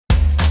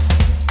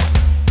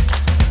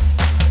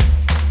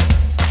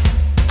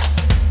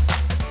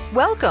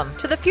Welcome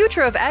to the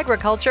Future of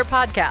Agriculture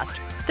podcast,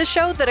 the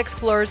show that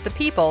explores the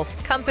people,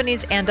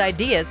 companies, and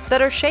ideas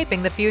that are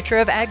shaping the future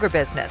of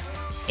agribusiness.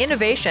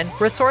 Innovation,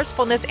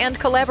 resourcefulness, and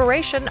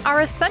collaboration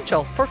are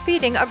essential for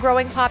feeding a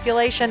growing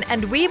population,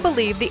 and we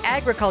believe the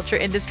agriculture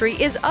industry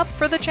is up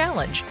for the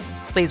challenge.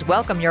 Please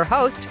welcome your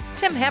host,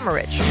 Tim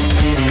Hammerich.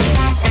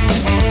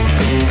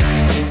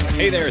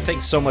 Hey there,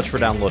 thanks so much for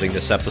downloading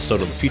this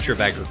episode of the Future of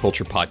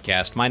Agriculture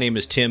podcast. My name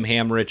is Tim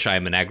Hammerich. I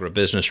am an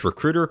agribusiness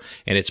recruiter,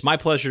 and it's my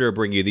pleasure to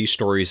bring you these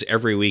stories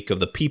every week of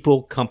the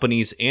people,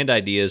 companies, and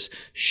ideas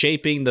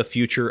shaping the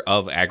future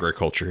of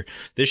agriculture.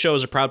 This show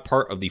is a proud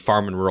part of the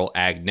Farm and Rural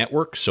Ag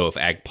Network, so if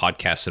ag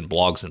podcasts and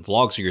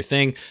blogs are your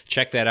thing,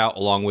 check that out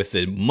along with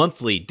the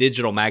monthly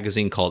digital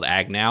magazine called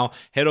Ag Now.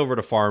 Head over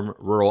to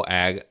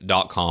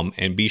farmruralag.com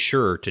and be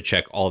sure to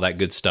check all that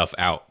good stuff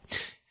out.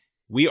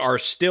 We are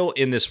still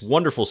in this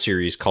wonderful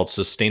series called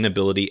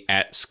Sustainability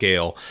at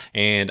Scale.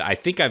 And I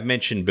think I've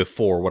mentioned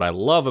before, what I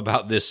love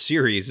about this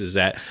series is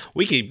that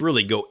we could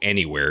really go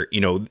anywhere.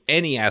 You know,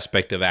 any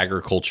aspect of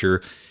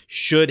agriculture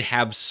should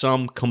have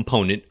some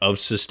component of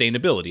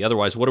sustainability.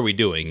 Otherwise, what are we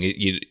doing?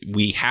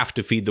 We have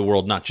to feed the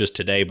world, not just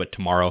today, but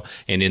tomorrow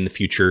and in the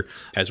future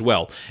as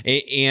well.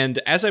 And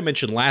as I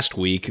mentioned last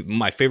week,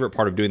 my favorite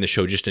part of doing the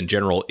show just in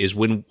general is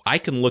when I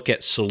can look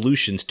at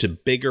solutions to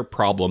bigger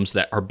problems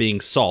that are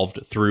being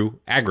solved through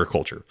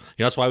agriculture.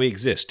 You know, that's why we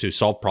exist, to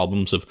solve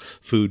problems of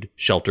food,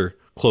 shelter,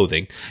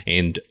 clothing,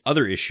 and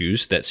other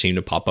issues that seem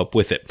to pop up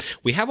with it.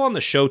 We have on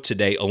the show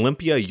today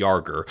Olympia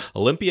Yarger.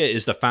 Olympia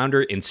is the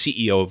founder and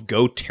CEO of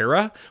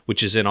GoTerra,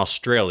 which is in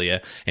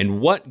Australia.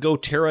 And what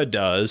GoTerra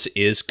does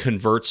is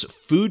converts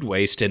food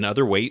waste and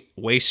other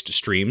waste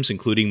streams,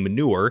 including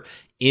manure,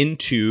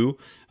 into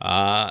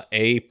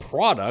a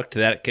product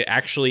that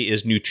actually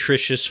is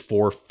nutritious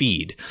for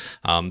feed.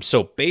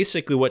 So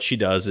basically what she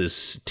does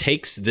is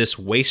takes this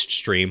waste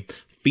stream,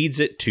 feeds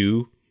it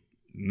to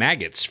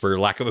maggots, for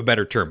lack of a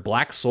better term,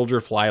 black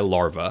soldier fly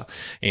larvae.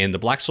 And the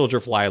black soldier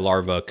fly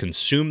larvae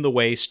consume the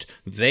waste,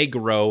 they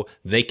grow,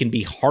 they can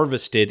be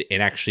harvested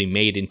and actually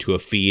made into a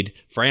feed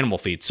for animal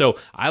feed. So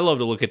I love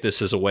to look at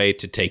this as a way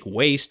to take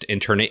waste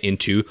and turn it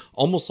into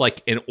almost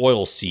like an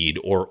oil seed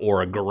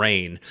or a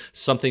grain,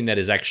 something that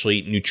is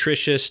actually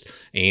nutritious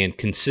and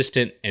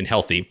consistent and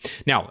healthy.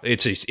 Now,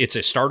 it's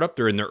a startup.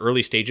 They're in their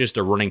early stages.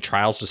 They're running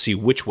trials to see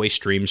which waste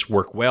streams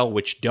work well,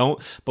 which don't.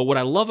 But what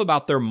I love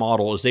about their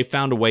model is they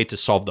found a way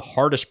to solve the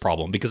hardest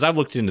problem, because I've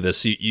looked into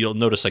this. You'll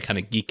notice I kind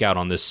of geek out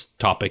on this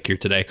topic here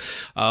today.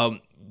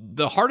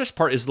 The hardest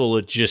part is the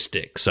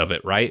logistics of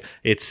it, right?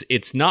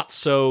 It's not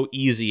so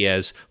easy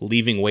as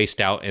leaving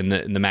waste out and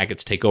the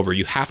maggots take over.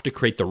 You have to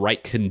create the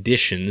right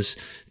conditions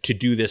to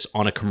do this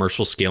on a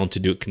commercial scale and to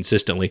do it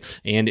consistently.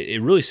 And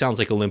it really sounds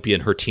like Olympia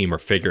and her team are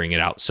figuring it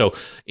out. So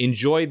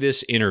enjoy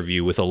this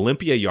interview with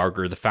Olympia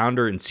Yarger, the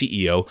founder and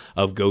CEO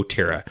of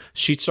GoTerra.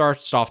 She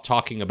starts off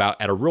talking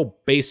about, at a real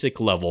basic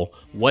level,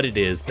 what it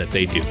is that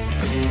they do.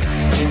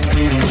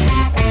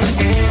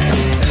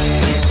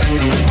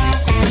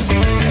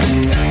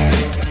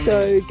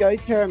 So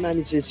GoTerra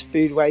manages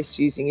food waste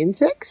using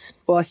insects.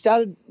 Well, I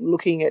started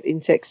looking at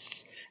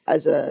insects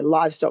as a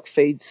livestock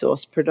feed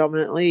source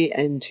predominantly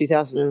in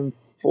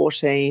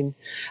 2014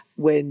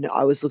 when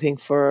I was looking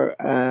for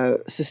a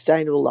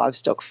sustainable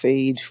livestock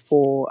feed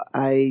for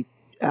a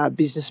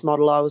business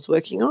model I was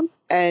working on.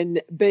 And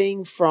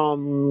being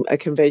from a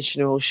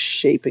conventional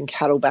sheep and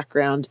cattle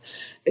background,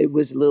 it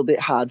was a little bit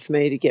hard for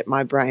me to get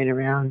my brain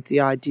around the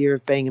idea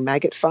of being a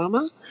maggot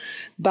farmer.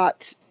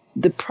 But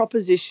the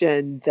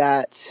proposition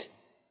that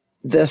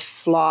the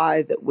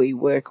fly that we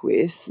work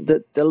with,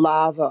 that the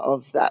larva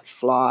of that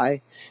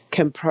fly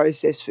can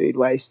process food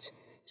waste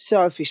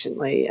so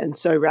efficiently and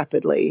so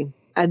rapidly,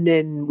 and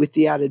then with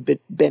the added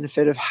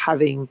benefit of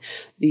having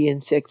the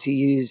insect to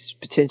use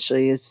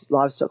potentially as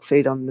livestock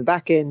feed on the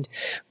back end,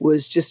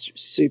 was just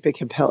super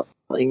compelling.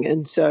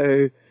 And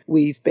so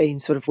we've been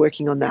sort of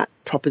working on that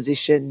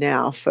proposition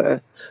now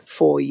for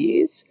 4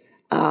 years.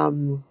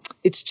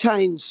 It's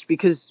changed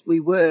because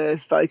we were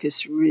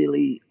focused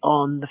really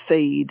on the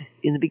feed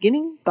in the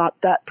beginning, but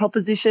that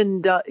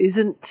proposition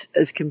isn't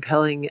as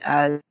compelling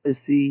as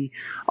the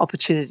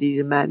opportunity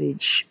to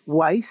manage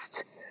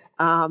waste.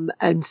 And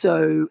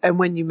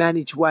when you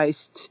manage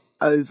waste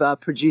over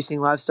producing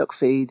livestock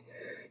feed,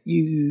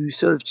 you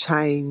sort of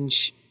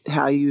change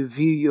how you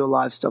view your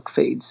livestock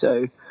feed.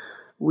 So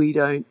we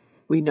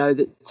know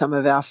that some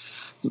of our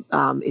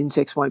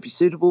insects won't be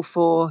suitable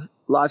for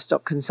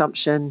livestock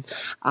consumption.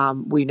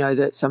 We know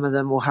that some of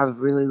them will have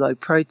really low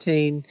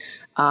protein.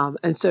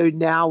 And so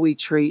now we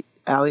treat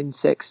our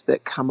insects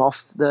that come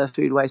off the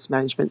food waste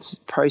management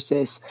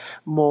process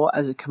more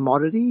as a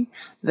commodity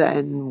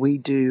than we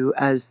do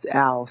as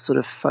our sort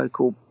of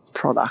focal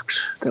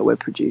product that we're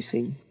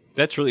producing.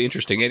 That's really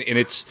interesting. And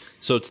it's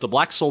the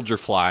black soldier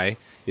fly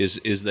is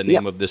the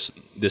name of this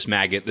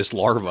maggot, this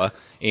larva.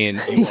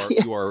 And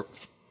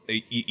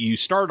you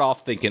start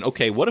off thinking,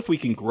 okay, what if we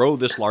can grow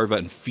this larva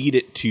and feed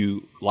it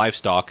to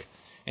livestock?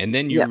 And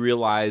then you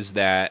realize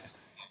that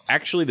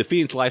actually the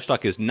feeding to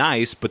livestock is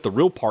nice, but the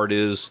real part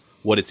is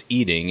what it's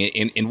eating.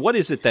 And what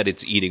is it that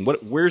it's eating?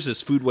 Where's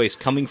this food waste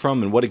coming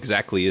from, and what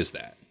exactly is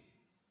that?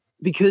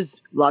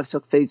 Because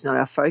livestock feed's not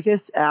our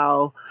focus,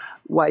 our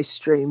waste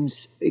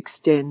streams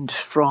extend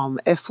from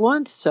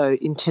effluent, so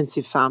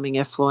intensive farming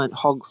effluent,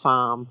 hog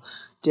farm,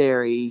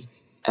 dairy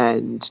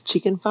and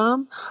chicken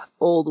farm,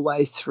 all the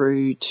way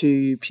through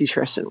to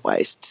putrescent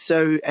waste.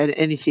 So, and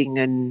everything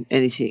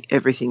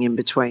in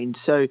between.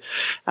 So,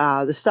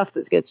 the stuff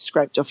that gets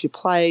scraped off your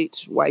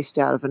plate, waste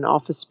out of an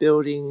office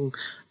building,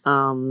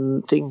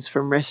 things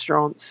from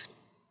restaurants,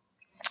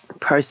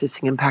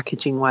 processing and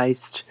packaging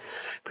waste,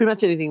 pretty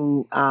much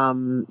anything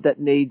that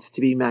needs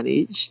to be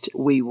managed,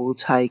 we will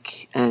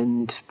take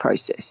and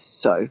process.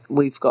 So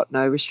we've got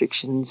no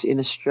restrictions in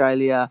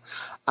Australia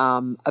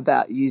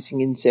about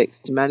using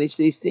insects to manage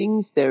these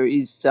things. There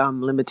is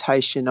some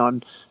limitation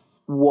on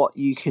what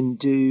you can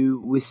do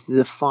with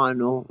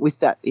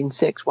that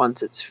insect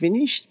once it's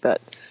finished, but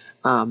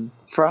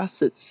for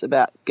us, it's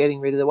about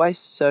getting rid of the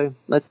waste. So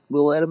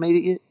we'll let them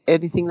eat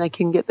anything they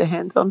can get their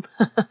hands on.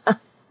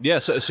 Yeah,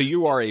 so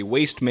you are a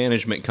waste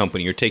management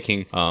company. You're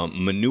taking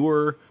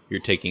manure, you're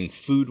taking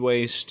food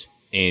waste,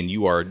 and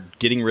you are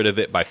getting rid of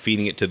it by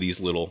feeding it to these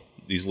little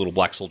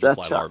black soldier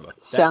fly larvae.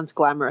 Sounds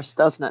glamorous,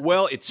 doesn't it?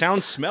 Well, it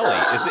sounds smelly.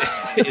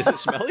 Is it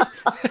smelly?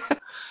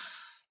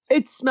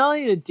 It's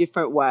smelly in a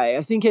different way.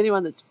 I think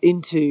anyone that's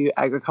into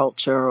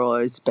agriculture or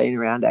has been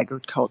around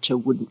agriculture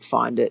wouldn't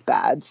find it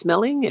bad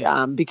smelling.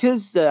 Yeah.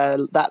 Because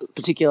that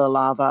particular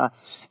larva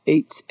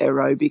eats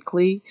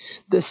aerobically,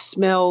 the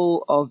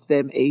smell of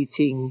them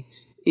eating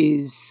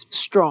is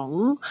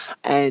strong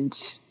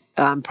and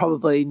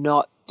probably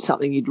not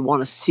something you'd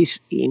want to sit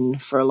in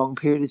for a long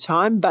period of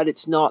time, but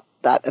it's not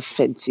that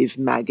offensive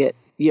maggot.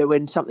 You know,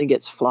 when something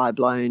gets fly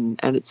blown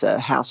and it's a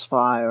house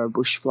fly or a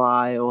bush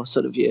fly or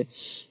sort of your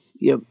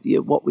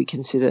what we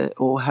consider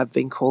or have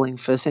been calling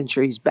for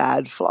centuries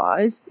bad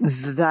flies,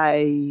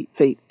 they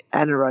feed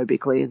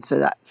anaerobically, and so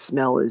that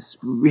smell is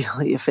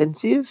really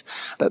offensive.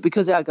 But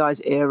because our guys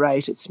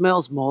aerate, it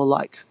smells more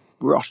like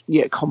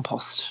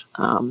compost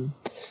than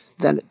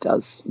it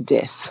does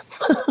death.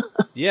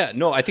 Yeah,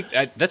 no, I think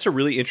that's a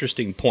really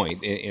interesting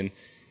point. And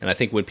I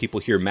think when people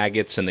hear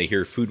maggots and they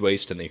hear food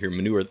waste and they hear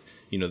manure,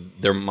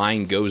 their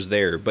mind goes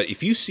there. But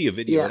if you see a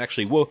video, and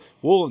actually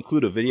we'll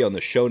include a video in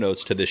the show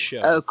notes to this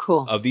show. Oh,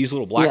 cool. Of these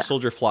little black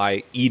soldier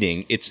fly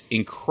eating. It's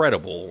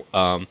incredible.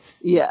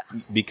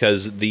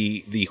 Because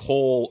the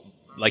whole,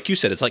 like you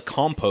said, it's like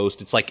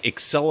compost. It's like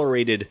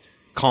accelerated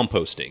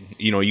composting.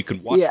 You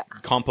can watch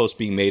compost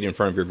being made in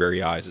front of your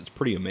very eyes. It's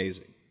pretty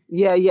amazing.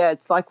 Yeah,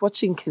 it's like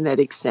watching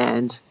kinetic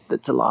sand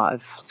that's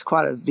alive. It's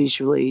quite a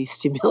visually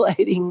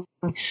stimulating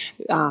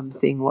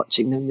thing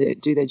watching them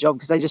do their job,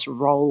 because they're just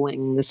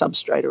rolling the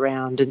substrate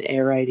around and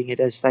aerating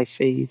it as they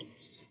feed,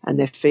 and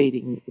they're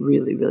feeding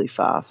really, really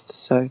fast.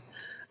 So,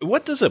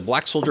 what does a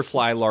black soldier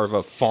fly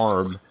larva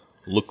farm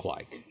look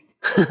like?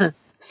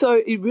 So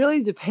it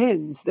really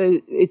depends.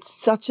 It's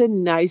such a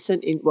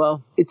nascent,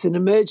 it's an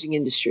emerging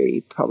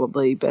industry,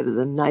 probably better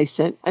than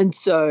nascent, and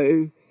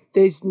so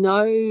there's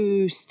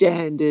no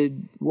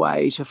standard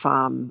way to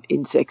farm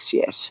insects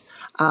yet.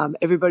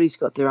 Everybody's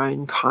got their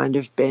own kind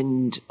of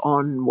bend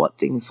on what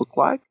things look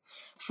like.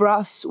 For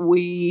us,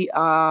 we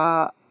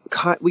kind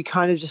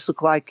of just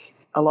look like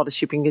a lot of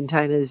shipping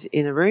containers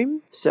in a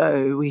room.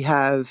 So we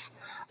have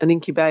an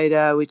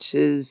incubator, which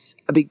is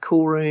a big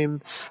cool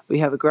room. We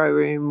have a grow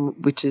room,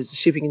 which is a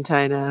shipping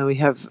container. We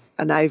have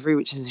an aviary,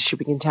 which is a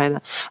shipping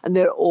container. And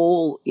they're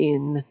all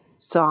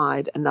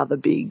inside another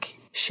big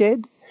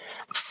shed.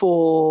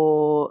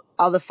 For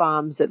other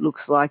farms, it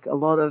looks like a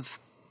lot of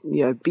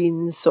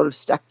bins sort of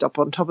stacked up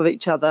on top of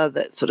each other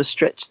that sort of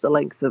stretch the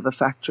length of a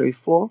factory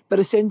floor. But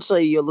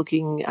essentially, you're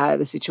looking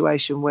at a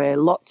situation where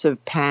lots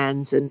of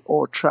pans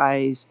or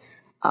trays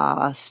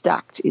are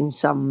stacked in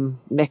some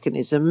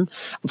mechanism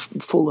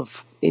full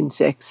of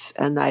insects,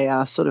 and they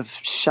are sort of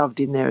shoved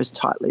in there as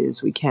tightly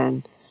as we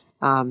can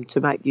to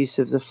make use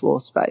of the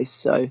floor space.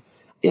 So,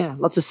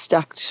 lots of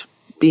stacked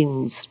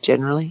bins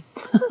generally.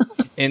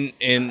 And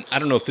I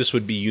don't know if this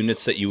would be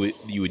units that you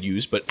would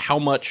use, but how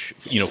much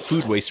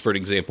food waste, for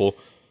example,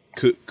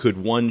 could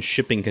one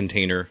shipping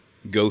container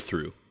go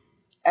through?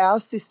 Our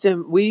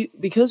system,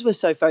 because we're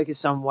so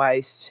focused on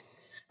waste,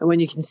 and when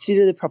you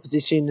consider the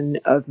proposition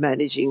of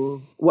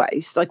managing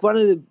waste, like one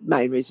of the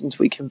main reasons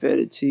we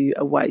converted to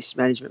a waste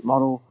management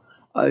model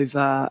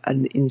over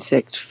an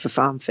insect for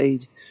farm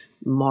feed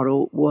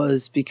model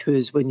was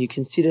because when you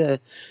consider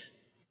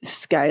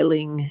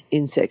scaling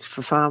insect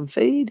for farm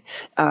feed,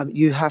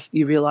 you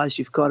realise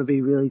you've got to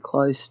be really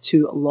close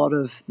to a lot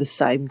of the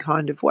same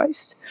kind of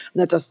waste,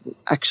 and that doesn't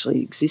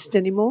actually exist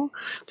anymore,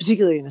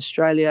 particularly in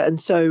Australia. And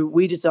so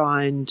we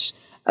designed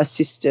a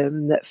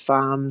system that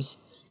farms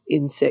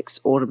insects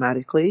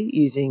automatically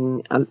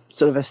using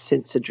sort of a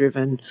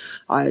sensor-driven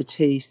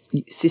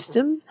IoT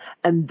system,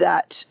 and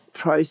that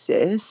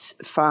process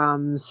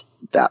farms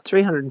about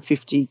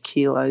 350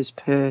 kilos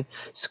per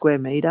square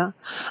metre,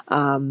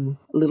 a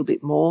little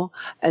bit more.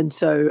 And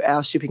so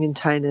our shipping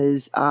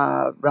containers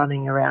are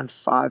running around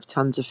 5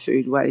 tonnes of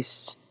food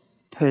waste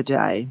per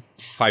day.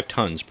 5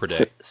 tons per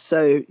day.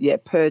 So yeah,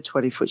 per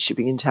 20-foot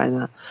shipping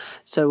container.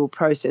 So we'll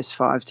process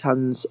 5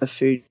 tons of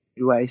food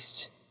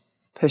waste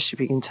per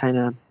shipping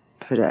container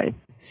per day.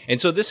 And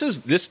so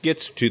this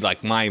gets to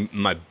like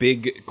my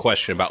big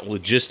question about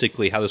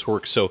logistically how this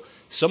works. So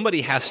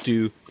somebody has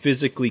to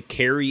physically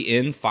carry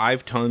in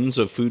 5 tons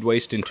of food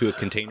waste into a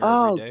container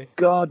every day? Oh,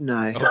 God,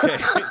 no.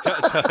 Okay.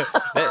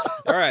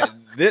 All right.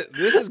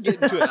 This is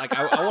getting to it. Like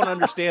I want to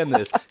understand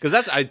this because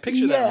I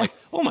picture that like,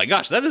 oh my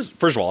gosh, that is,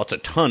 first of all, it's a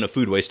ton of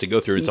food waste to go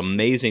through. It's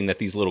amazing that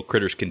these little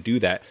critters can do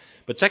that.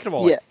 But second of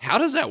all, like, how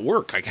does that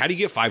work? Like, how do you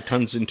get 5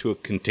 tons into a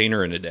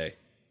container in a day?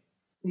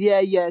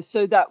 Yeah.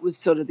 So that was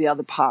sort of the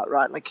other part,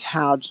 right? Like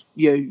how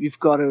you've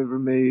got to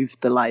remove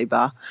the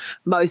labour,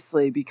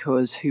 mostly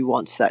because who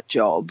wants that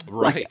job?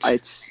 Right.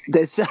 Like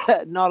there's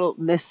not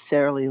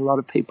necessarily a lot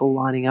of people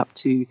lining up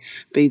to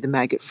be the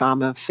maggot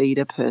farmer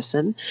feeder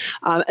person.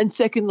 And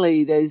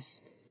secondly,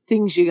 there's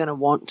things you're going to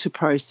want to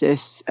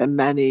process and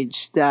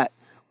manage that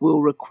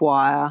will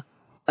require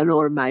an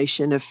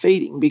automation of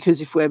feeding, because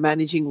if we're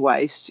managing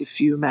waste, if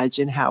you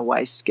imagine how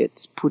waste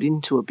gets put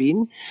into a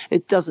bin,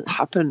 it doesn't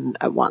happen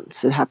at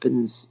once. It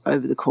happens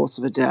over the course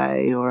of a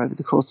day or over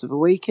the course of a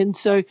week. And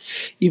so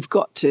you've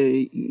got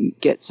to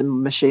get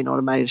some machine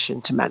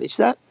automation to manage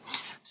that.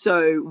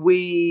 So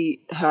we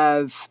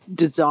have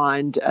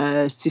designed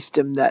a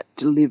system that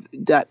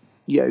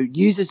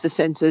uses the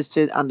sensors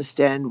to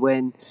understand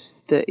when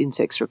the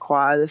insects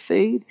require the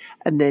feed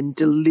and then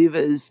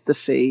delivers the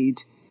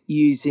feed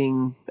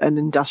using an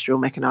industrial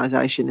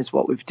mechanisation is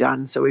what we've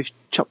done. So we've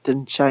chopped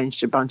and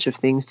changed a bunch of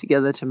things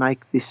together to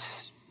make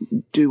this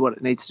do what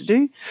it needs to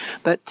do,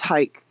 but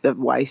take the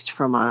waste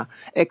from our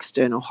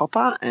external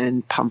hopper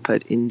and pump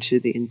it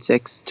into the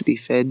insects to be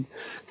fed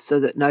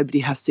so that nobody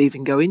has to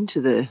even go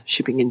into the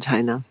shipping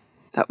container.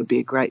 That would be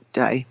a great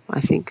day,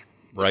 I think.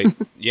 Right.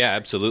 Yeah,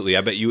 absolutely.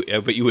 I bet you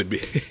would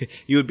be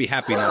you would be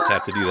happy not to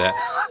have to do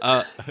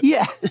that.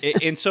 Yeah.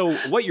 And so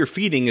what you're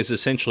feeding is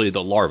essentially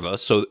the larva.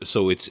 So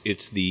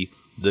it's the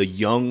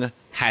young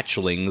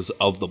hatchlings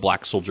of the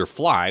black soldier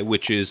fly,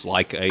 which is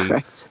like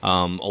a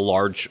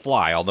large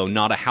fly, although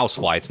not a house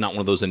fly. It's not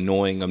one of those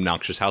annoying,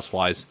 obnoxious house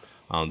flies.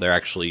 They're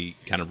actually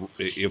kind of,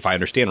 if I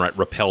understand right,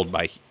 repelled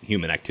by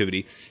human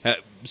activity.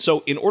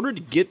 So in order to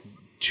get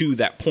to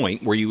that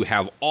point where you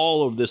have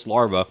all of this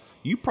larva,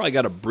 you probably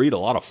got to breed a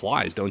lot of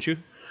flies, don't you?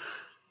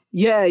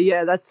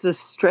 Yeah, that's the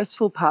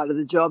stressful part of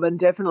the job. And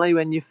definitely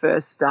when you're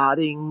first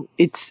starting,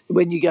 it's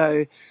when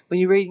you're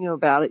reading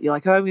about it, you're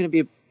like, oh, I'm going to be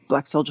a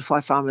black soldier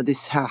fly farmer.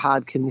 How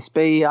hard can this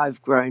be?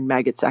 I've grown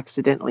maggots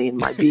accidentally in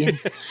my bin.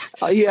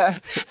 I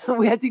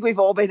think we've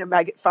all been a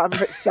maggot farmer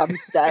at some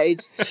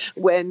stage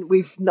when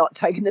we've not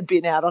taken the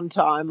bin out on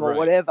time or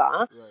whatever.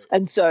 Right.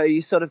 And so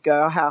you sort of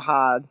go, oh, how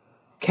hard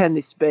can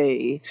this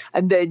be?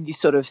 And then you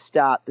sort of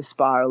start the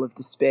spiral of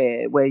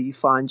despair where you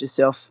find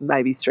yourself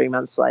maybe 3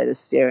 months later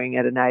staring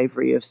at an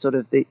aviary of sort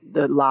of the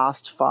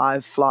last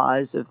 5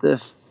 flies of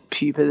the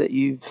pupa that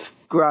you've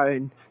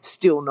grown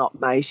still not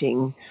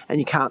mating, and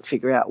you can't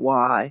figure out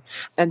why.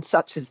 And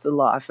such is the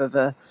life of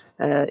a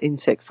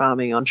insect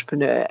farming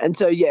entrepreneur. And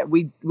so,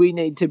 we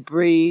need to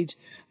breed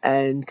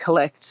and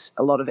collect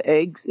a lot of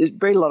eggs,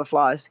 breed a lot of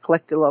flies,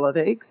 collect a lot of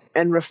eggs,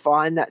 and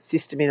refine that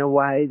system in a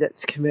way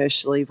that's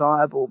commercially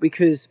viable,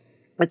 because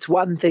it's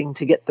one thing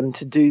to get them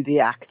to do the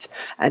act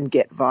and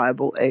get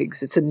viable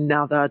eggs. It's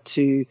another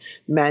to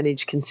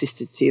manage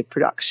consistency of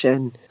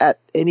production at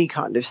any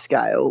kind of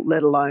scale,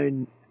 let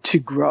alone to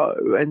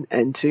grow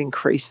and to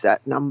increase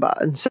that number.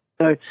 And so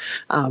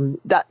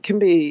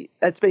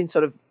that's been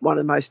sort of one of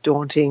the most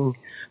daunting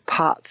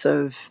parts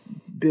of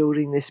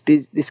building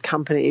this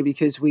company,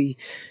 because we're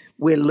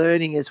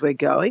learning as we're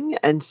going,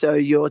 and so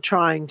you're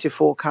trying to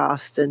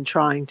forecast and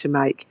trying to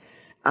make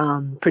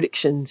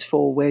predictions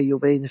for where you'll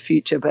be in the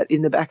future, but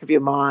in the back of your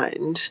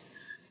mind,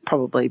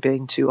 probably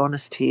being too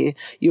honest here,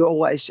 you're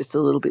always just a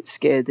little bit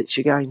scared that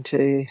you're going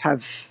to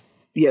have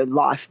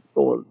life,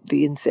 or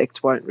the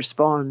insect won't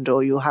respond,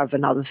 or you'll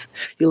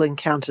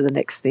encounter the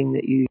next thing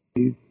that you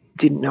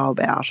didn't know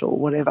about or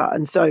whatever.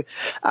 And so,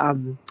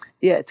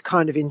 it's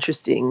kind of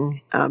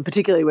interesting,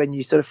 particularly when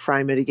you sort of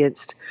frame it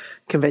against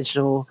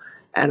conventional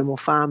animal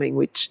farming,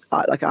 which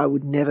I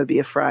would never be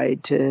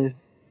afraid to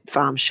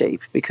farm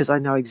sheep because I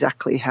know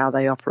exactly how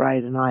they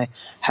operate and I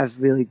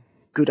have really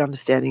good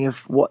understanding of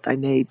what they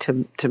need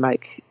to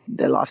make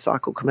their life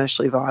cycle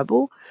commercially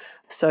viable.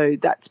 So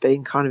that's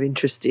been kind of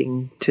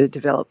interesting to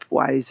develop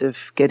ways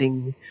of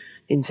getting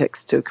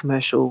insects to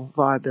commercial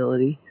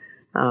viability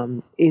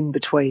in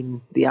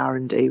between the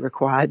R&D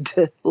required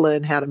to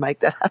learn how to make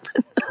that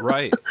happen.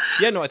 Right.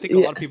 Yeah, no, I think a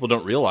lot of people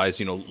don't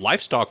realize,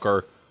 livestock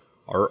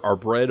are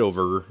bred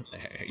over,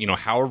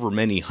 however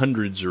many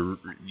hundreds or,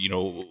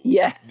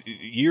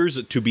 years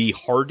to be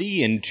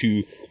hardy and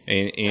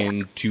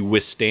to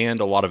withstand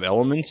a lot of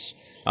elements.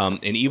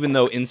 And even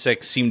though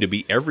insects seem to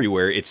be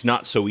everywhere, it's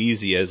not so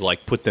easy as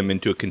like put them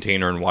into a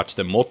container and watch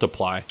them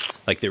multiply.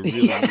 Like they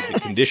really need the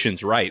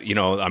conditions right.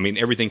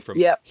 Everything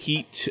from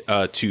heat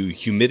to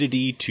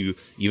humidity to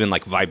even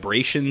like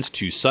vibrations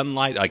to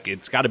sunlight. Like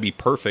it's got to be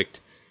perfect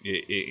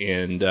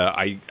And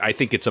I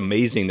think it's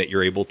amazing that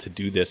you're able to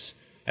do this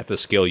at the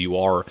scale you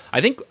are.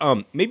 I think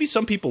maybe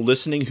some people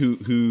listening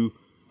who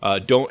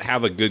don't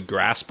have a good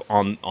grasp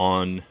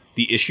on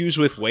the issues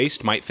with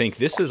waste might think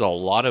this is a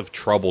lot of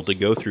trouble to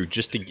go through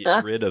just to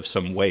get rid of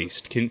some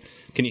waste. Can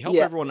you help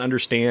everyone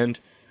understand,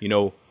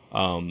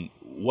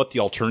 what the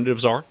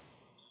alternatives are?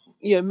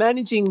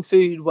 Managing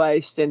food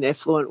waste and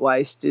effluent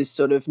waste is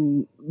sort of,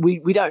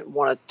 we don't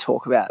want to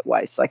talk about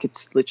waste. Like,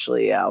 it's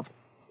literally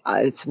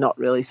it's not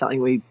really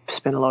something we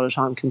spend a lot of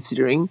time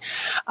considering.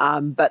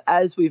 But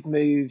as we've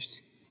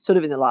moved sort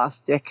of in the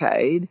last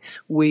decade,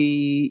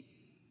 we've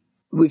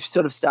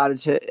sort of started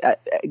to,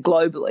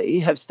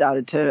 globally, have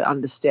started to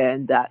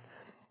understand that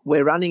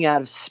we're running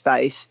out of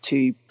space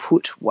to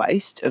put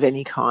waste of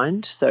any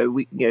kind. So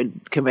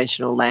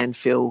conventional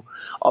landfill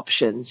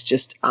options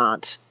just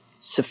aren't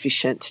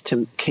sufficient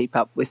to keep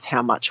up with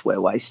how much we're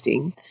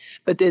wasting.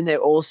 But then they're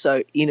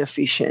also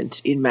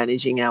inefficient in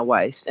managing our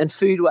waste. And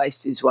food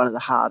waste is one of the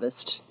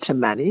hardest to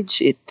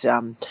manage. It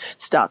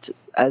starts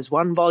as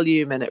one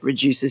volume and it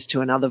reduces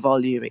to another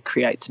volume. It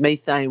creates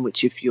methane,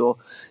 which if you're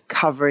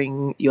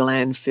covering your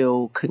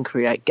landfill can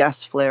create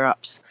gas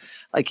flare-ups.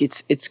 Like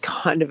it's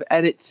kind of,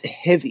 and it's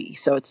heavy.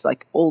 So it's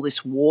like all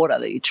this water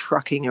that you're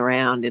trucking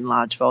around in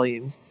large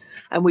volumes.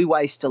 And we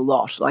waste a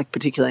lot, like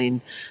particularly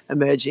in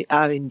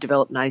in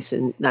developed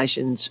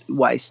nations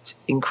waste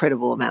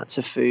incredible amounts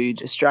of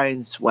food.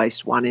 Australians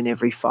waste 1 in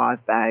every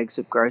 5 bags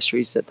of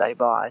groceries that they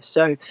buy.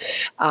 So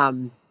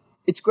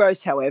it's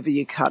gross however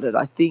you cut it,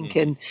 I think,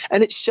 and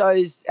it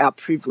shows our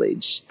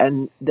privilege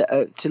and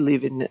to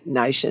live in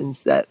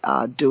nations that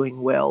are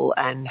doing well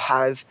and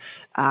have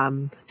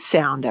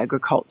sound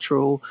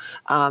agricultural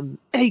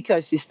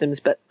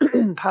ecosystems. But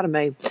pardon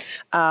me,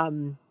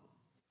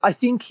 I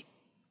think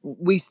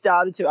we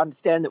started to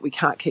understand that we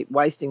can't keep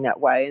wasting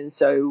that way. And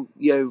so,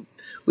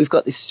 we've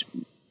got this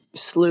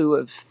slew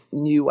of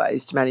new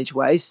ways to manage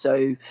waste.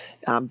 So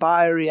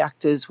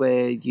bioreactors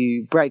where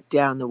you break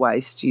down the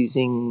waste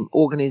using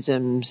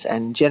organisms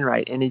and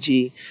generate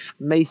energy.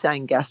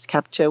 Methane gas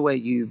capture where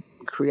you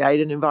create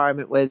an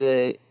environment where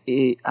the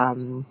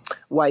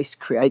waste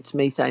creates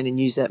methane and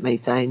use that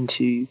methane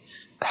to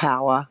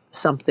power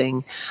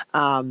something.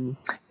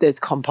 There's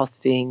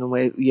composting, and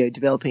we're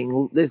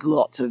developing. There's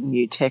lots of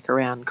new tech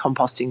around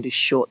composting to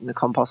shorten the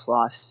compost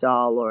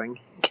lifestyle or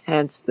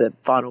enhance the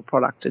final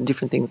product and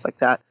different things like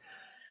that,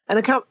 and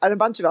a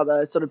bunch of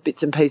other sort of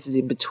bits and pieces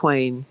in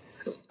between.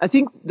 I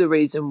think the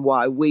reason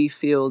why we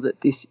feel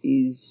that this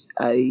is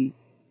a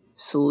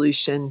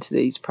solution to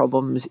these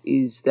problems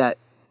is that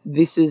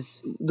this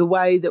is the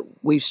way that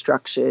we've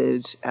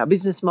structured our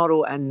business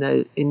model, and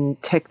in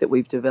tech that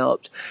we've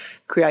developed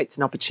creates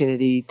an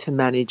opportunity to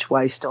manage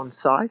waste on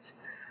site.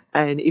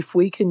 And if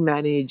we can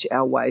manage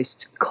our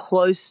waste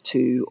close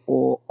to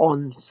or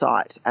on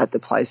site at the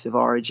place of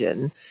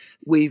origin,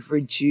 we've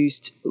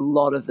reduced a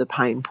lot of the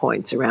pain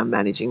points around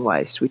managing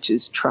waste, which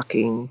is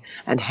trucking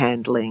and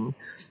handling.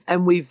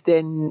 And we've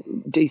then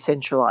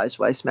decentralized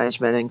waste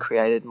management and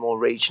created more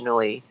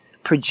regionally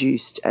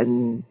produced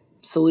and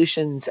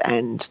solutions,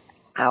 and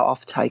our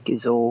offtake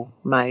is all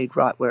made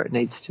right where it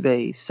needs to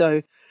be.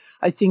 So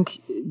I think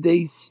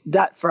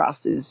that for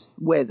us is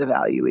where the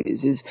value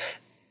is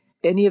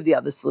any of the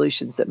other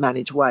solutions that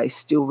manage waste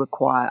still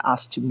require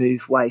us to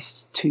move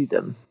waste to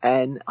them.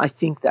 And I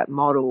think that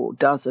model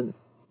doesn't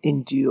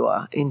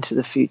endure into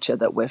the future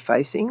that we're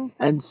facing.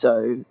 And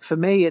so for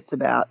me, it's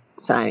about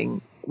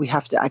saying we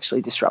have to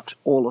actually disrupt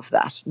all of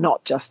that,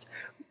 not just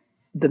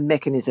the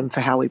mechanism for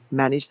how we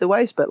manage the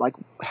waste, but like,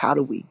 how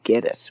do we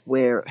get it?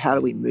 How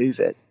do we move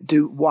it?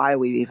 Why are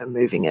we even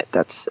moving it?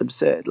 That's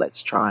absurd.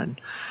 Let's try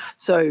and.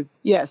 So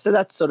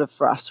that's sort of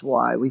for us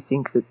why we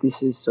think that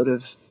this is sort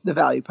of the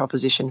value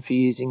proposition for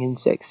using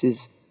insects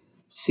is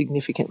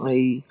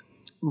significantly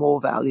more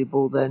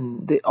valuable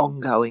than the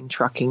ongoing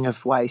trucking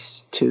of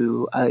waste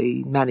to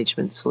a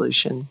management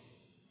solution.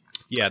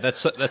 Yeah, that's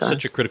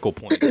such a critical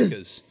point,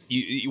 because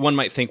one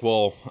might think,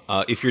 well,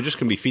 if you're just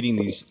going to be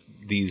feeding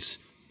these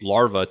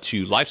larvae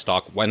to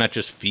livestock, why not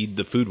just feed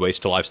the food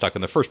waste to livestock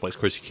in the first place? Of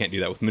course, you can't do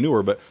that with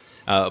manure, but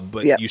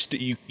yep.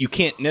 you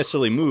can't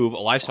necessarily move a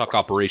livestock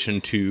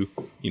operation to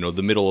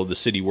the middle of the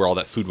city where all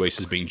that food waste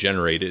is being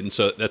generated. And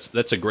so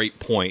that's a great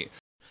point.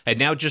 And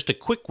now just a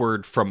quick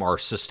word from our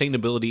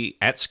Sustainability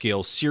at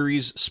Scale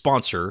series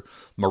sponsor,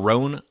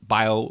 Marrone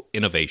Bio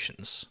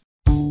Innovations.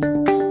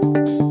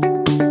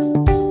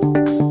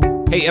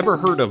 Hey, ever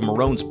heard of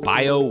Marrone's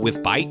Bio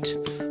with Bite?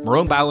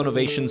 Marrone Bio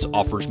Innovations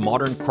offers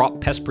modern crop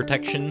pest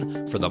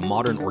protection for the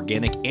modern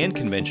organic and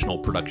conventional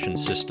production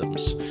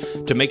systems.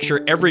 To make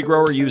sure every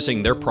grower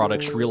using their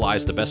products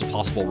realize the best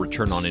possible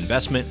return on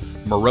investment,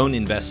 Marrone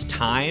invests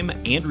time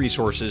and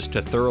resources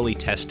to thoroughly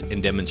test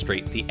and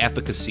demonstrate the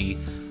efficacy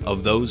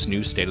of those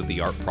new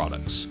state-of-the-art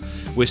products,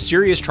 with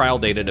serious trial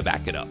data to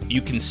back it up.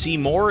 You can see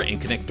more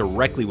and connect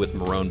directly with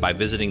Marrone by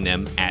visiting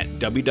them at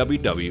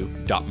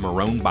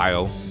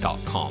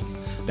www.marronebio.com.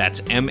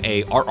 That's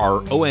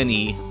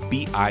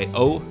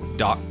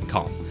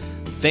MarroneBio.com.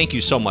 Thank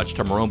you so much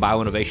to Marrone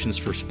Bioinnovations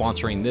for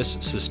sponsoring this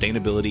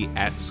Sustainability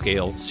at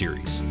Scale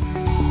series.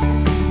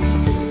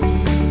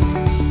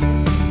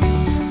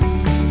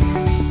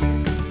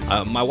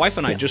 My wife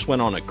and I just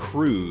went on a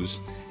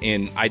cruise,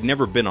 and I'd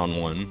never been on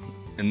one.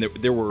 And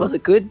there were... Was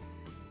it good?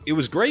 It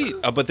was great,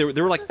 but there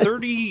were like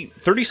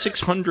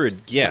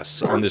 3,600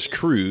 guests on this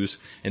cruise,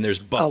 and there's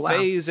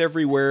buffets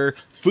everywhere,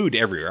 food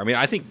everywhere. I mean,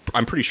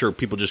 I'm pretty sure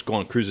people just go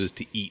on cruises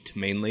to eat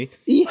mainly.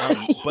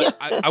 But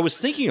I was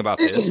thinking about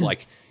this,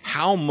 like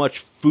how much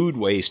food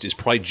waste is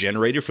probably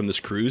generated from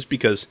this cruise,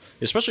 because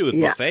especially with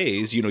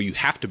buffets, you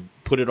have to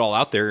put it all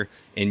out there,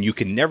 and you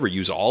can never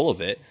use all of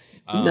it.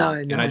 No.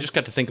 And I just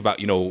got to think about,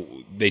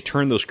 they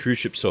turn those cruise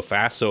ships so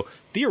fast. So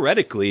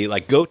theoretically,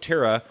 like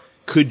GoTerra,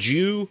 could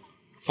you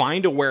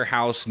find a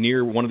warehouse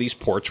near one of these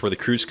ports where the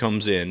cruise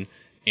comes in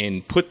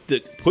and put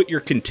your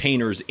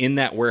containers in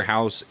that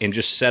warehouse and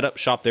just set up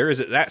shop there? Is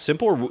it that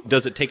simple, or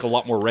does it take a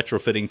lot more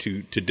retrofitting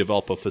to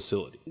develop a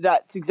facility?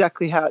 That's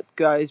exactly how it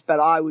goes, but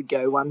I would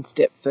go one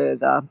step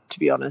further, to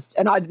be honest.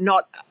 And I'd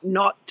not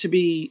to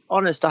be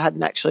honest, I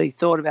hadn't actually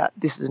thought about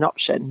this as an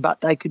option,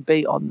 but they could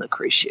be on the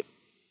cruise ship.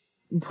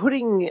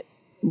 Putting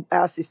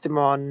our system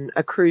on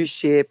a cruise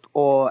ship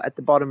or at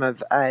the bottom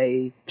of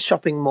a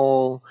shopping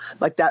mall,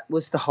 like that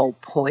was the whole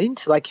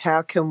point. Like,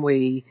 how can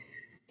we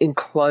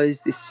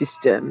enclose this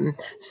system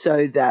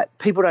so that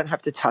people don't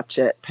have to touch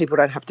it, people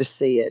don't have to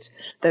see it,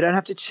 they don't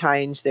have to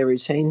change their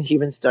routine.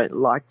 Humans don't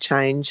like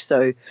change.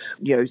 So,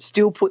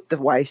 still put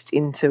the waste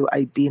into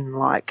a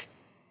bin-like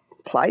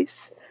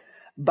place,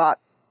 but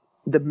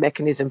the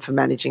mechanism for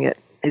managing it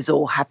is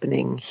all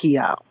happening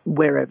here,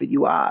 wherever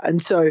you are.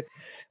 And so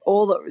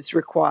all that is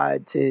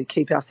required to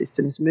keep our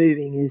systems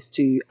moving is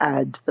to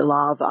add the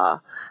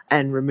lava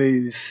and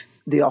remove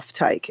the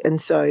offtake.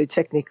 And so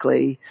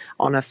technically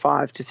on a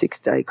 5 to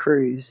 6 day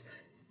cruise,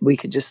 we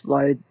could just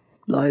load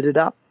it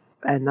up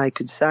and they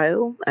could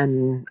sail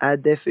and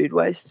add their food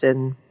waste.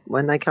 And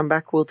when they come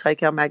back, we'll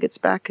take our maggots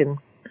back, and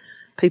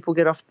people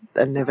get off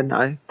and never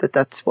know that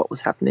that's what was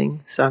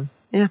happening. So,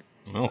 yeah.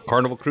 Well,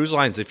 Carnival Cruise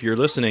Lines, if you're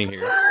listening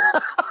here.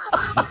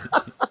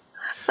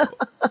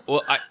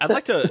 Well, I'd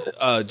like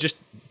to just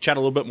chat a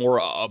little bit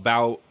more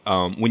about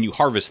when you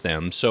harvest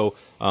them. So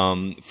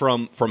from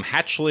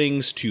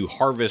hatchlings to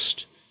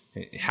harvest,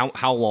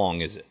 how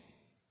long is it?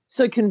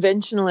 So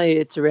conventionally,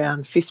 it's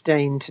around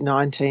 15 to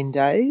 19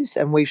 days,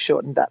 and we've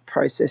shortened that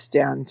process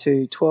down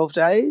to 12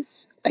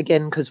 days,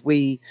 again, because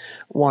we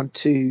want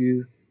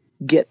to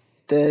get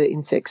the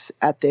insects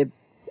at their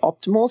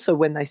optimal. So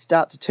when they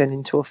start to turn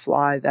into a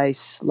fly, they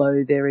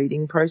slow their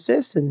eating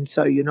process, and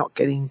so you're not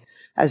getting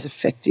as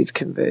effective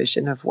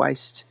conversion of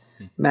waste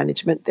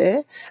management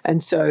there.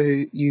 And so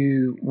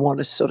you want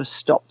to sort of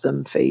stop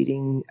them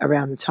feeding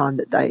around the time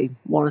that they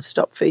want to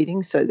stop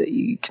feeding so that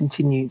you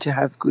continue to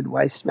have good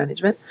waste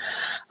management.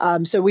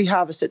 So we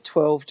harvest at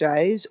 12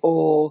 days,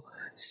 or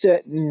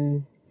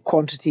certain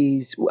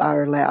quantities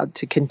are allowed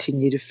to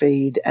continue to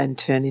feed and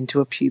turn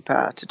into a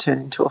pupa to turn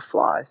into a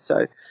fly.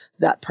 So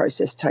that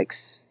process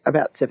takes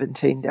about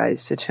 17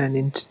 days to turn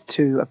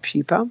into a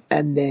pupa,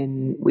 and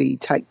then we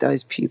take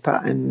those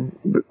pupa and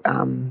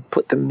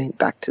put them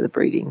back to the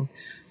breeding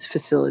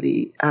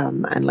facility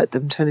and let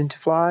them turn into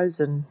flies,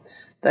 and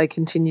they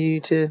continue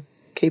to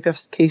keep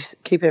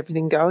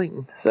everything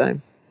going. So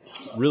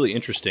really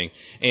interesting.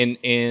 And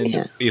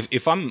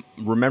if I'm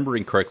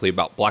remembering correctly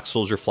about black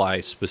soldier fly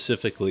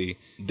specifically,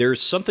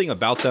 there's something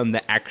about them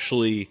that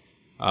actually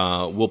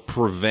will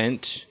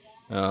prevent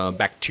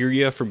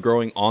bacteria from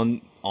growing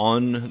on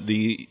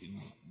the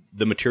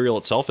material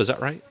itself. Is that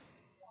right?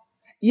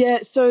 Yeah,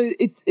 so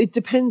it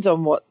depends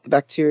on what the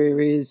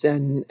bacteria is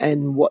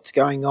and what's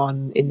going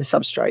on in the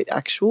substrate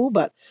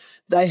but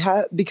they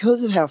have,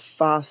 because of how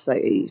fast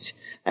they eat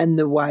and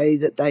the way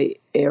that they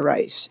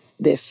aerate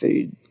their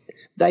food,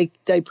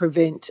 they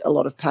prevent a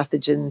lot of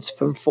pathogens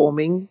from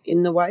forming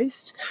in the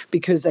waste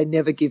because they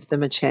never give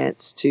them a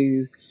chance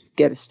to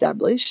get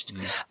established.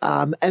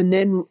 And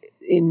then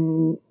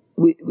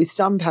with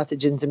some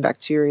pathogens and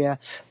bacteria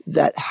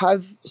that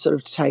have sort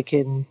of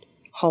taken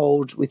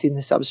hold within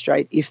the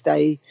substrate, if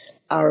they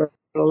are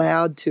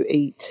allowed to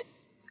eat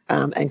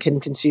and can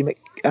consume it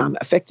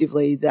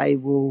effectively, they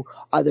will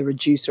either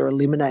reduce or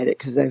eliminate it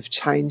because they've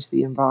changed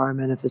the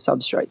environment of the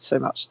substrate so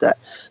much that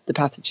the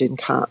pathogen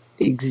can't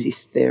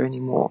exist there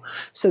anymore.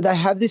 So they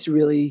have this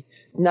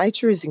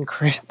nature is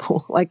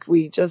incredible. Like,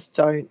 we just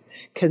don't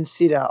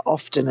consider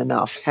often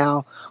enough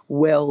how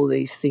well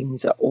these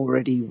things are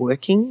already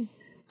working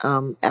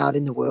out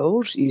in the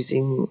world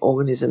using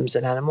organisms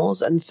and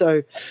animals. And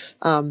so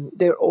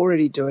they're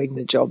already doing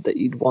the job that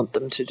you'd want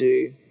them to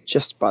do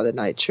just by the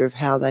nature of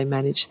how they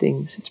manage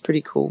things. It's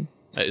pretty cool.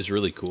 That is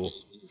really cool.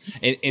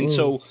 And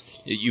so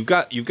you've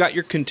got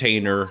your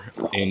container,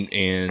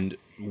 and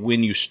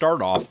when you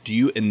start off, do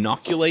you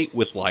inoculate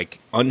with like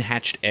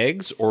unhatched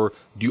eggs, or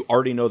do you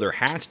already know they're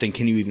hatched, and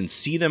can you even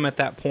see them at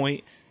that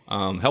point?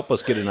 Help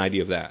us get an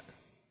idea of that.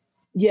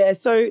 Yeah,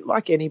 so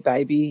like any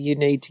baby, you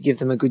need to give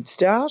them a good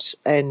start.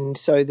 And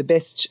so the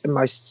best and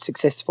most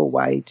successful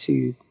way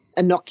to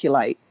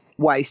inoculate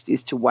waste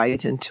is to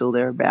wait until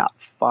they're about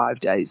 5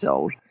 days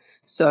old.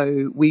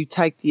 So we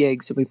take the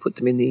eggs and we put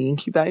them in the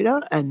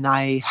incubator, and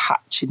they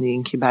hatch in the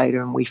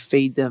incubator, and we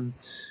feed them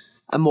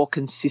a more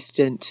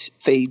consistent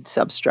feed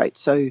substrate.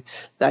 So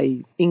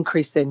they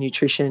increase their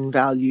nutrition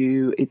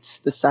value. It's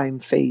the same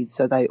feed,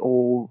 so they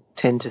all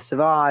tend to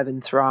survive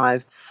and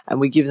thrive.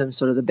 And we give them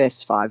sort of the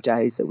best 5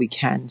 days that we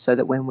can, so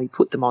that when we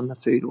put them on the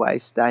food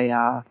waste, they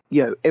are,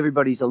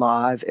 everybody's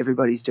alive,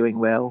 everybody's doing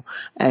well,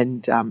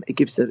 and it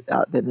gives them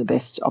the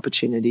best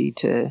opportunity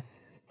to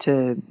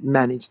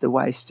manage the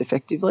waste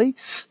effectively.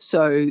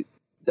 So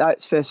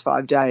that's first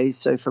 5 days,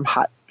 so from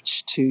hatch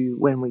to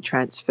when we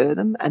transfer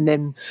them, and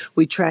then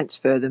we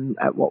transfer them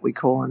at what we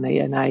call an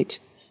EN8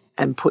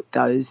 and put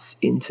those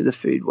into the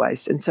food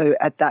waste. And so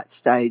at that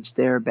stage,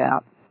 they're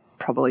about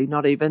probably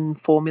not even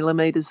 4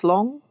 millimetres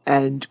long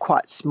and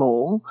quite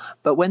small.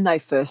 But when they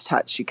first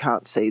hatch, you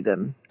can't see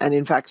them. And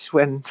in fact,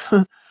 when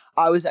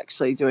I was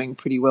actually doing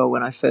pretty well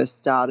when I first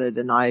started,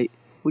 and I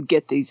would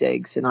get these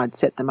eggs and I'd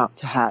set them up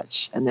to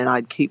hatch, and then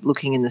I'd keep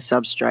looking in the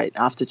substrate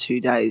after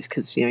 2 days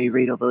because, you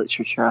read all the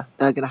literature,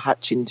 they're going to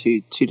hatch in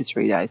 2 to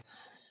 3 days.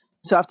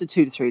 So after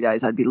 2 to 3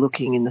 days, I'd be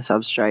looking in the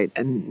substrate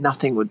and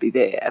nothing would be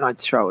there, and I'd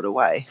throw it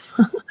away.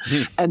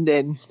 And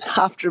then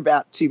after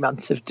about 2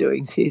 months of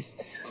doing this,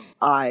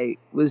 I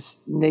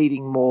was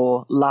needing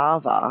more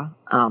larvae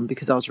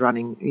because I was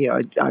running,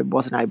 I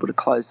wasn't able to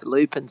close the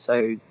loop, and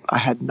so I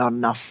had not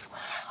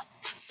enough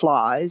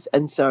flies.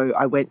 And so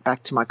I went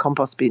back to my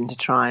compost bin to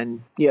try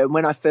and,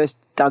 when I first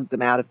dug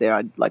them out of there,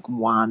 I'd like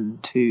 1,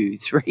 2,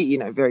 3,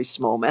 very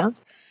small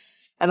amounts.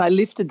 And I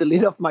lifted the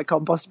lid off my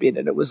compost bin,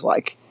 and it was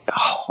like,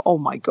 oh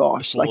my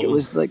gosh, like it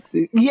was like,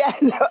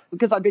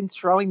 because I'd been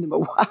throwing them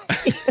away.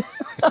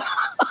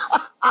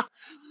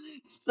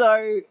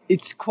 So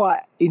it's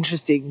quite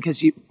interesting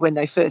because when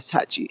they first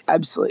hatch, you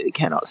absolutely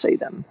cannot see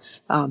them.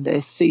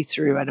 They're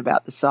see-through and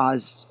about the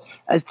size,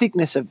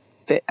 thickness of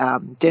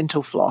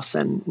dental floss,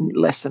 and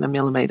less than 1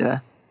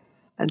 millimetre.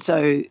 And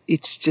so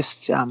it's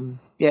just,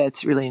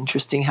 it's really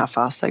interesting how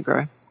fast they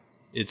grow.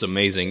 It's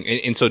amazing.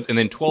 And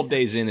then 12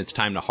 days in, it's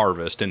time to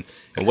harvest. And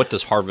what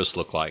does harvest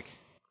look like?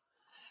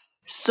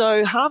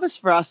 So harvest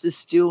for us is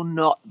still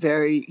not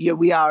very,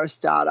 we are a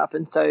startup.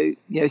 And so,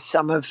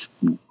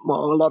 a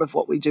lot of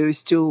what we do is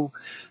still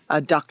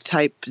a duct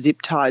tape,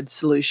 zip tied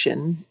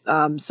solution.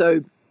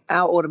 So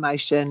our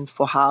automation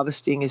for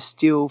harvesting is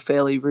still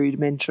fairly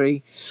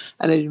rudimentary,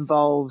 and it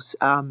involves,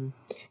 have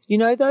you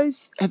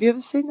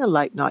ever seen the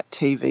late night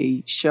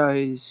TV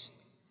shows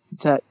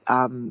that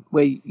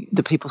where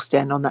the people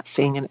stand on that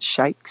thing and it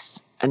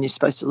shakes and you're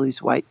supposed to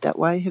lose weight that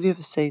way? Have you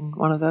ever seen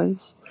one of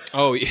those?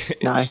 Oh, yeah.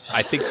 No.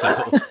 I think so.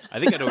 I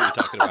think I know what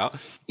you're talking about.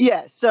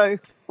 Yeah, so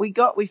we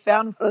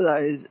found one of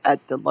those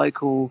at the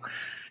local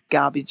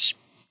garbage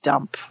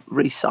dump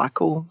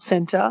recycle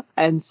centre,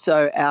 and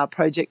so our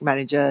project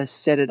manager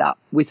set it up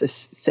with a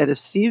set of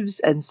sieves,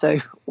 and so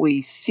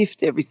we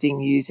sift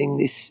everything using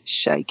this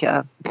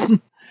shaker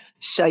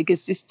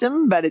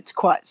system, but it's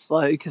quite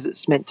slow because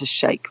it's meant to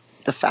shake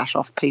the fat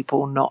off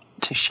people, not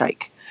to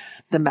shake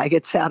the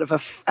maggots out of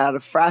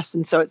frass.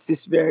 And so it's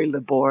this very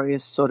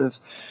laborious sort of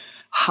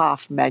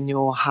half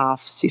manual,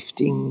 half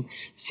sifting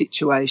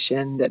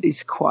situation that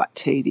is quite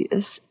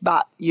tedious.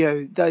 But,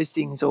 those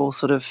things all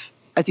sort of,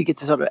 I think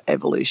it's a sort of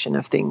evolution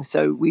of things.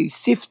 So we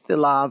sift the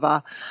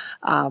larvae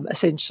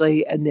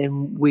essentially, and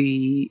then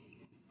we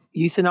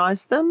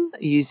euthanize them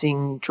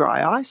using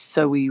dry ice.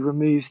 So we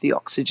remove the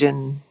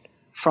oxygen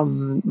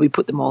we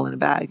put them all in a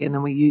bag, and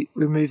then we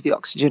remove the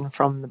oxygen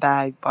from the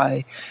bag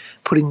by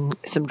putting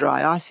some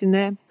dry ice in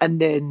there, and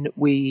then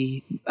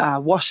we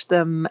wash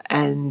them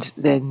and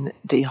then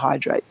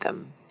dehydrate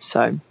them.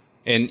 So,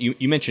 and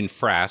you mentioned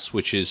frass,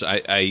 which is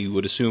I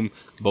would assume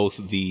both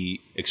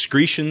the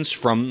excretions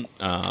from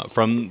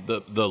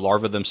the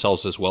larvae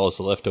themselves as well as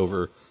the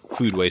leftover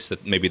food waste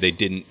that maybe they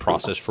didn't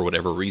process for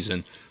whatever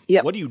reason.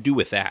 Yep. What do you do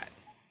with that?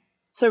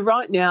 So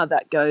right now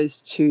that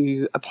goes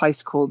to a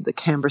place called the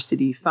Canberra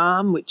City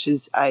Farm, which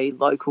is a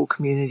local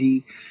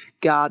community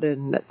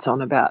garden that's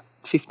on about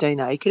 15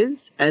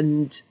 acres,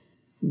 and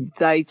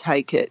they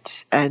take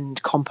it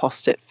and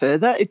compost it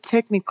further. It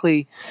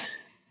technically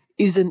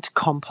isn't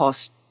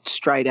compost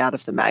straight out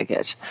of the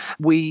maggot.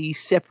 We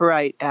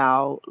separate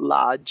our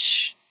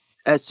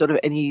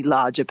any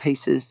larger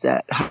pieces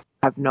that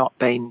have not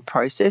been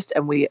processed,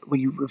 and we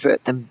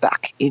revert them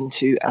back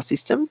into our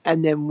system,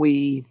 and then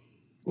we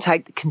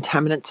take the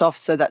contaminants off.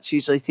 So that's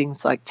usually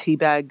things like tea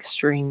bag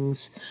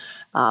strings,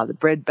 the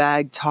bread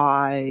bag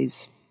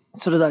ties,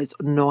 sort of those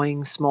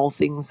annoying small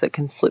things that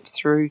can slip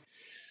through.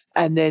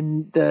 And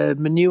then the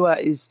manure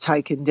is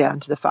taken down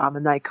to the farm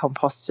and they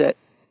compost it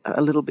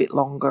a little bit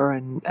longer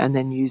and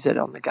then use it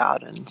on the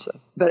garden. So,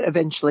 but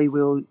eventually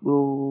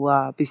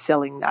we'll be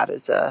selling that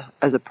as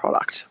a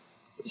product.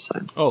 So.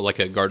 Oh, like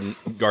a garden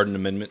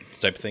amendment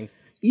type of thing?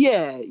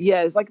 Yeah.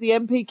 It's like the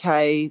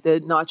NPK,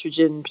 the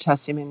nitrogen,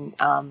 potassium,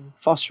 and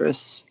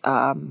phosphorus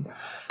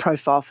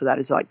profile for that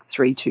is like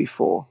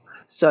 324.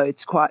 So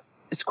it's quite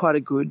a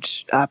good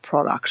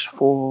product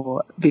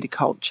for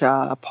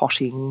viticulture,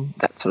 potting,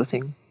 that sort of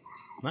thing.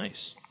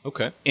 Nice.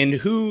 Okay. And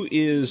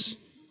who's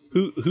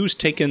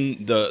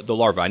taken the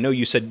larva? I know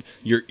you said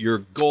your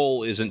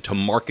goal isn't to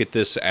market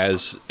this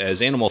as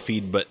animal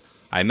feed, but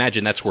I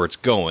imagine that's where it's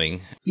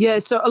going. Yeah,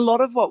 so a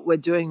lot of what we're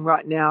doing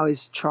right now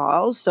is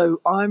trials. So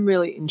I'm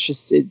really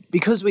interested,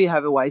 because we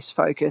have a waste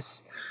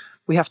focus,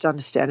 we have to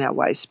understand our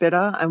waste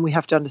better, and we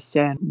have to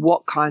understand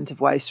what kinds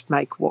of waste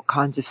make what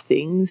kinds of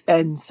things.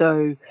 And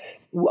so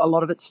a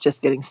lot of it's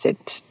just getting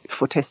sent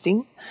for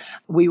testing.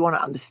 We want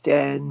to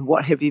understand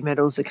what heavy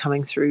metals are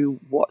coming through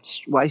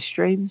what waste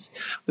streams.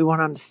 We want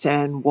to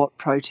understand what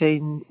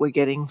protein we're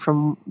getting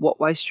from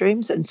what waste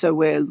streams. And so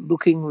we're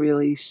looking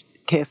really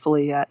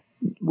carefully at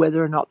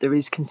whether or not there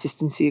is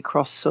consistency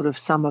across sort of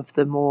some of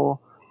the more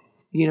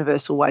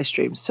universal waste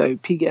streams. So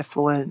pig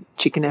effluent,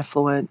 chicken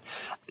effluent,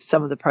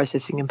 some of the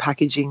processing and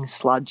packaging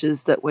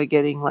sludges that we're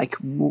getting, like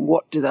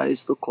what do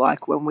those look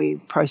like when we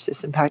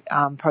process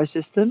and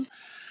process them?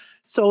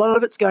 So a lot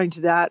of it's going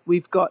to that.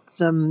 We've got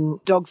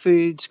some dog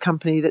food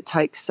company that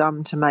takes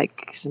some to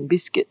make some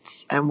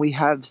biscuits, and we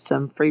have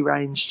some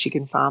free-range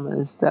chicken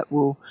farmers that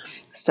will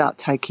start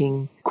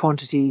taking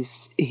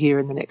quantities here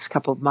in the next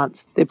couple of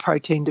months. They're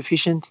protein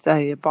deficient.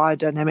 They are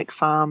biodynamic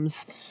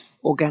farms,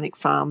 organic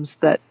farms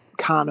that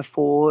can't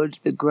afford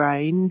the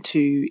grain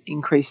to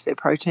increase their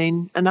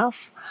protein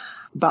enough,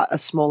 but a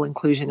small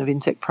inclusion of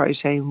insect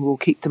protein will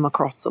keep them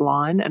across the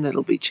line, and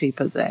it'll be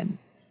cheaper than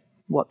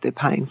what they're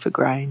paying for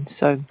grain.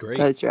 So Great.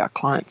 Those are our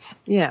clients.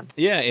 Yeah.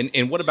 Yeah.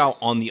 And what about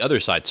on the other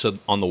side? So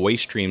on the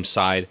waste stream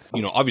side,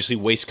 obviously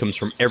waste comes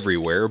from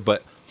everywhere,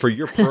 but for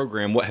your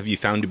program, what have you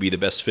found to be the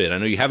best fit? I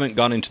know you haven't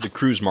gone into the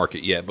cruise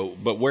market yet,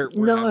 but where have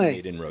you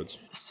made inroads?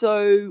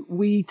 So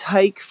we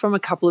take from a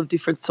couple of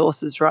different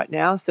sources right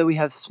now. So we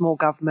have small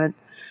government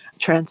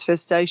transfer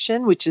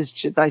station, which is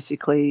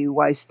basically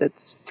waste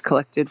that's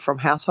collected from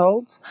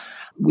households.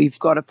 We've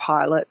got a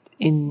pilot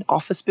in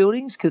office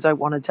buildings because I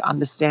wanted to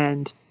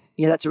understand,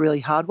 that's a really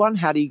hard one.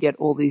 How do you get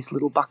all these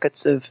little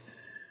buckets of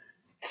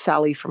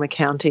Sally from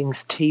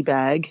accounting's tea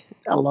bag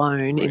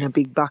alone in a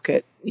big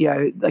bucket?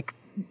 Like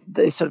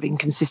there's sort of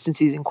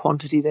inconsistencies in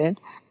quantity there.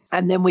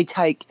 And then we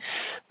get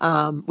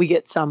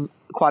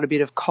quite a bit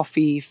of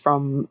coffee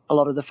from a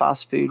lot of the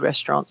fast food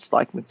restaurants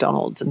like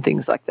McDonald's and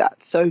things like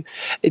that. So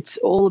it's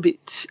all a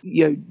bit,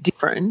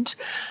 different.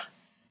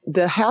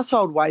 The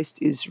household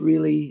waste is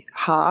really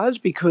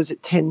hard because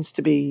it tends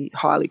to be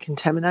highly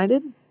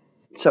contaminated.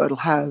 So it'll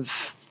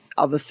have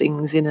other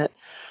things in it,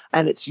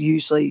 and it's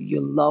usually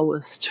your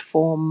lowest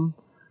form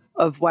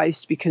of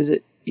waste because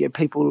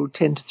people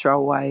tend to throw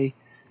away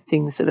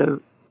things that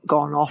have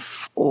gone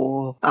off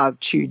or are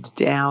chewed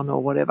down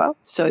or whatever.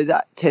 So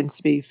that tends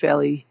to be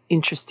fairly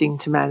interesting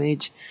to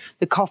manage.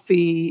 The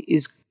coffee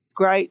is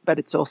great, but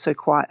it's also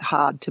quite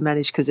hard to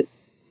manage because it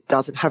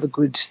doesn't have a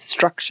good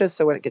structure.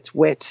 So when it gets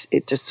wet,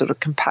 it just sort of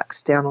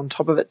compacts down on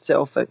top of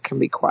itself. It can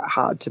be quite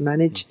hard to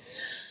manage.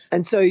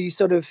 And so you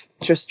sort of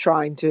just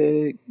trying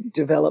to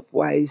develop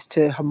ways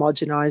to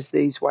homogenize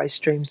these waste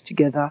streams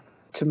together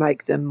to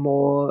make them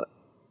more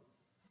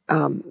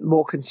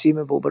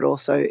consumable but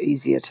also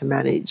easier to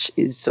manage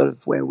is sort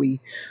of where we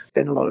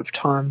spend a lot of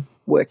time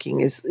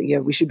working. Is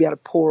we should be able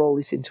to pour all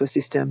this into a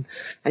system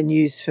and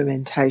use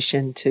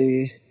fermentation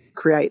to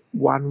create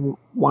one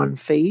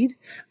feed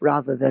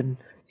rather than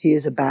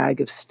here's a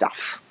bag of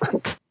stuff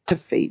to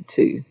feed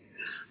to.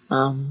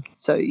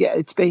 It's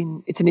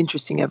an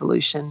interesting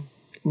evolution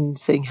in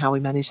seeing how we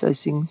manage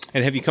those things.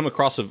 And have you come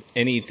across of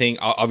anything,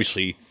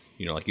 obviously,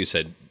 like you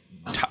said,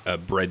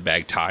 bread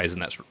bag ties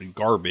and that sort of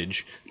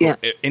garbage. Yeah.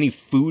 Any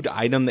food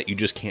item that you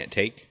just can't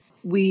take?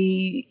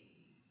 We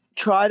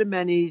try to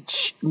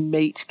manage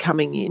meat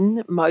coming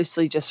in,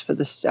 mostly just for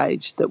the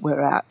stage that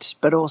we're at,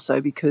 but also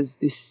because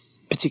this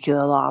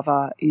particular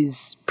larva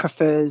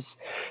prefers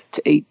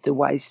to eat the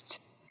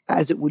waste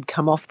as it would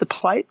come off the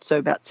plate, so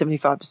about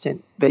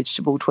 75%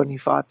 vegetable,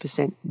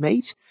 25%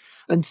 meat.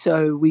 And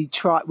so we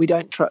try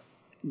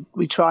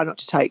not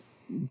to take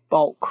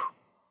bulk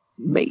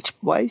meat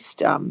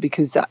waste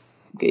because that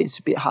is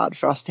a bit hard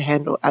for us to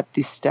handle at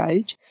this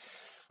stage.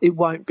 It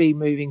won't be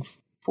moving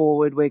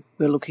forward. We're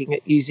looking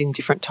at using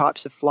different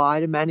types of fly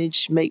to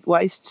manage meat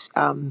waste,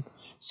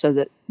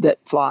 so that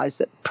flies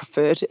that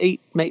prefer to eat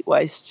meat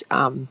waste.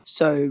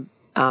 That's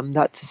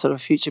a sort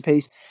of future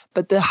piece.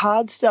 But the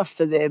hard stuff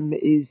for them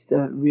is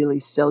the really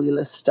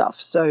cellular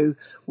stuff. So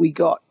we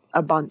got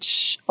a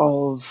bunch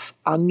of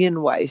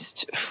onion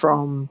waste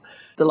from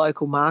the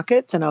local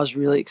markets, and I was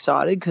really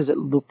excited because it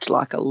looked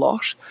like a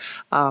lot.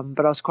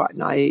 But I was quite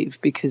naive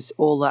because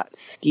all that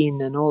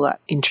skin and all that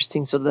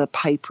interesting sort of the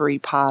papery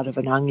part of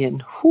an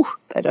onion,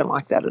 they don't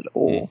like that at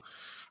all.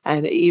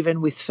 And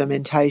even with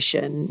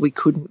fermentation, we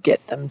couldn't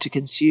get them to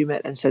consume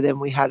it. And so then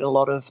we had a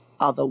lot of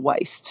other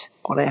waste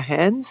on our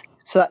hands.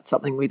 So that's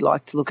something we'd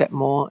like to look at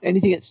more.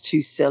 Anything that's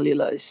too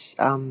cellulose,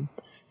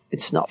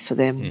 it's not for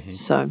them. Mm-hmm.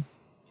 So.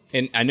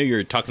 And I know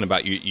you're talking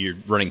about you're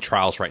running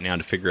trials right now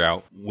to figure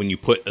out when you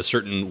put a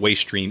certain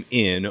waste stream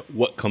in,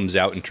 what comes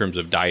out in terms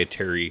of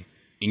dietary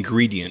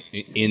ingredient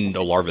in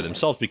the larvae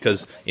themselves,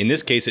 because in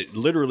this case, it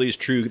literally is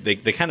true. They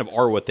kind of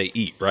are what they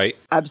eat, right?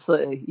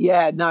 Absolutely.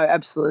 Yeah, no,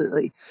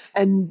 absolutely.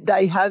 And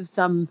they have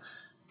some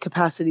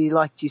capacity,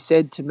 like you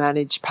said, to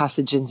manage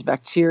pathogens and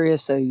bacteria.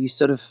 So you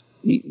sort of,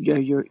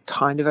 you're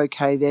kind of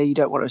okay there. You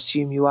don't want to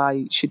assume you are.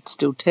 You should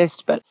still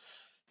test. But,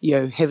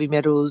 heavy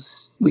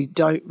metals, we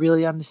don't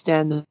really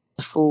understand the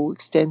full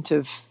extent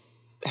of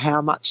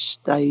how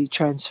much they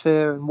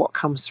transfer and what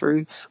comes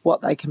through, what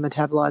they can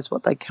metabolize,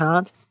 what they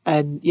can't.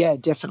 And yeah,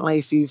 definitely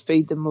if you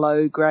feed them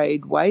low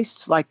grade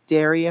wastes like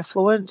dairy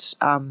effluent,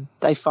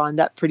 they find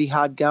that pretty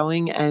hard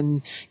going,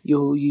 and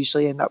you'll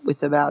usually end up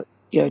with about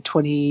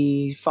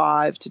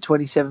 25 to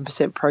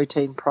 27%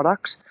 protein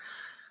product.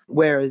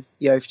 Whereas,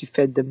 if you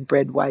fed them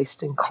bread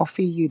waste and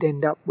coffee, you'd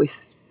end up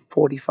with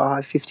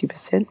 45,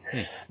 50%.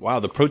 Wow,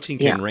 the protein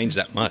can range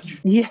that much.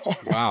 Yeah.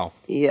 Wow.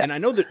 Yeah. And I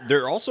know that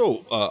they're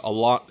also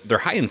they're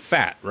high in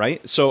fat,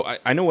 right? So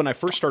I know when I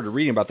first started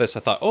reading about this, I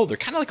thought, they're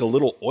kind of like a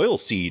little oil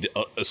seed,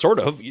 sort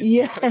of.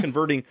 You're kind of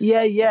converting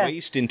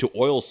waste into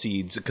oil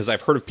seeds, because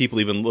I've heard of people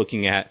even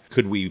looking at,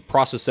 could we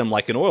process them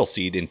like an oil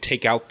seed and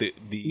take out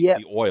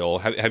the oil?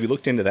 Have you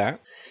looked into that?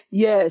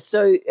 Yeah,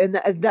 so and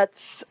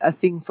that's a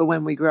thing for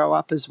when we grow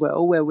up as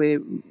well, where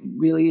we're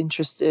really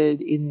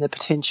interested in the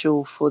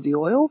potential for the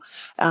oil,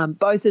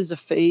 both as a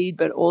feed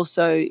but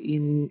also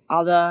in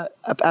other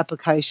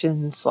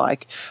applications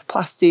like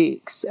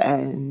plastics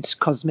and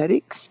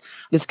cosmetics.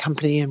 There's a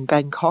company in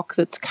Bangkok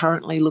that's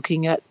currently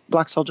looking at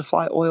black soldier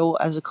fly oil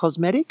as a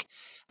cosmetic.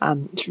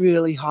 It's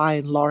really high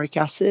in lauric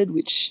acid,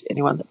 which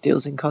anyone that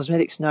deals in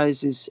cosmetics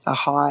knows is a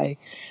highly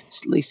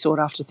sought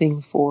after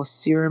thing for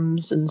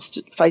serums and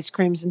face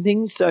creams and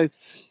things. So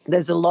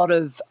there's a lot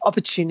of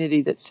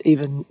opportunity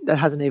that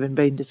hasn't even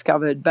been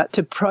discovered. But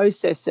to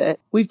process it,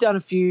 we've done a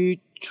few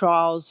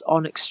trials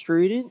on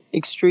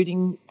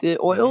extruding the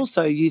oil.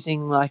 So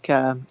using like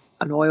an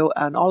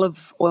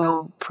olive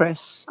oil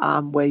press,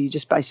 where you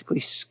just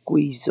basically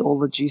squeeze all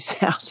the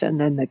juice out,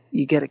 and then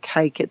you get a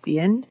cake at the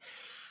end.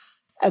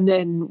 And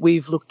then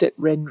we've looked at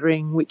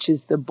rendering, which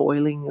is the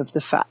boiling of the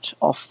fat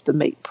off the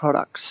meat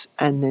products,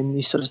 and then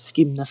you sort of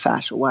skim the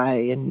fat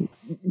away. And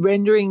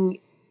rendering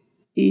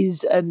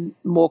is a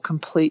more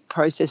complete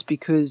process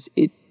because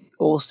it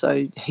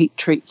also heat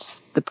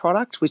treats the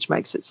product, which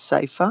makes it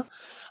safer.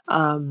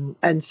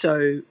 And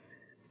so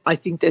I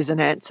think there's an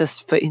answer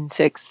for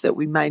insects that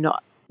we may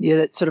not,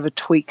 that's sort of a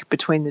tweak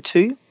between the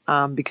two,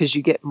 because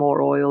you get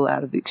more oil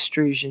out of the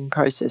extrusion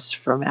process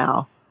from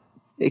our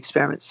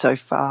experiments so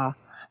far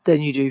than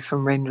you do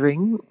from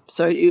rendering.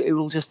 So it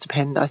will just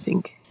depend, I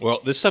think. Well,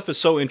 this stuff is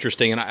so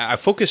interesting, and I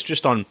focus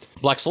just on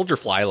black soldier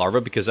fly larvae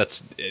because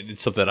it's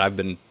something that I've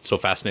been so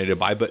fascinated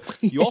by, but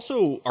you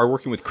also are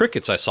working with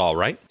crickets, I saw,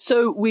 right?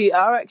 So we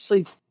are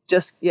actually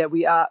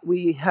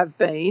we have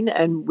been,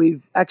 and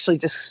we've actually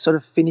just sort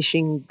of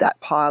finishing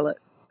that pilot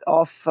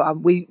off.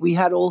 We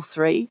had all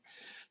three.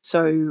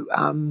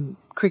 So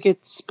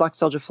crickets, black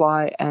soldier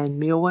fly,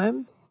 and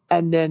mealworm.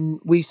 And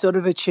then we sort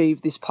of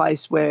achieved this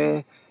place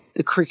where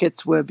the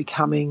crickets were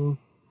becoming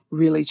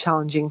really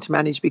challenging to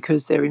manage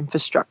because their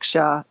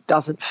infrastructure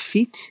doesn't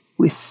fit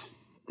with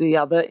the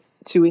other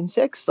two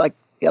insects. Like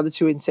the other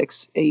two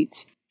insects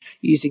eat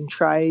using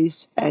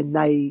trays, and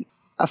they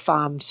are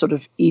farmed sort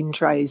of in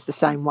trays the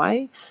same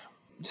way,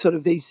 sort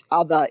of these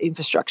other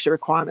infrastructure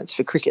requirements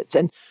for crickets.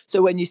 And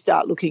so when you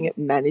start looking at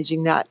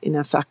managing that in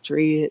a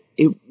factory,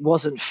 it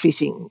wasn't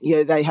fitting.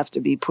 They have to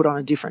be put on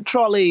a different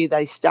trolley,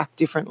 they stack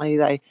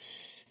differently,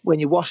 when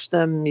you wash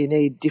them, you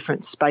need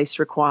different space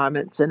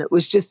requirements. And it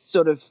was just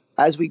sort of,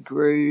 as we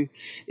grew,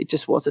 it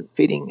just wasn't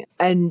fitting.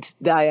 And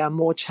they are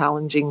more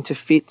challenging to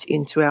fit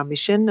into our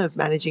mission of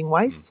managing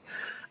waste.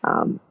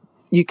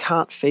 You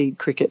can't feed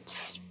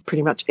crickets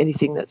pretty much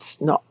anything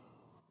that's not,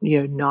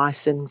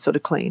 nice and sort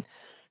of clean.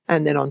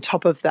 And then on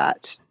top of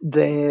that,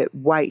 their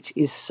weight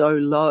is so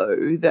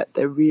low that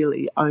they're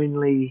really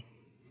only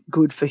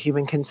good for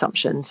human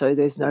consumption. So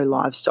there's no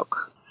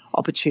livestock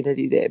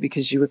opportunity there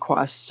because you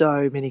require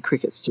so many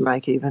crickets to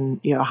make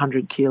even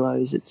 100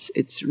 kilos.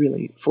 It's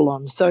really full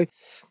on. So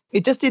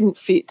it just didn't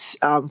fit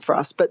for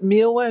us. But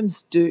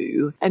mealworms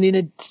do, and in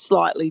a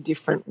slightly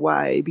different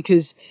way,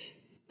 because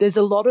there's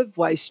a lot of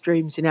waste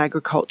streams in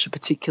agriculture,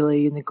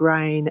 particularly in the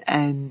grain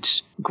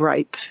and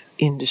grape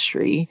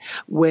industry,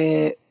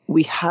 where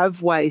we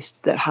have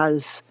waste that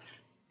has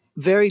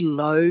very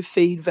low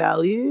feed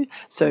value.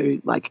 So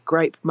like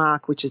grape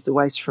mark, which is the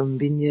waste from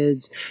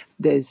vineyards,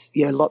 there's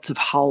lots of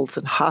hulls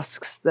and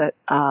husks that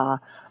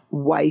are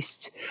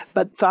waste,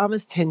 but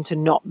farmers tend to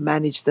not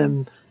manage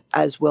them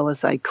as well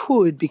as they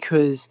could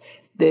because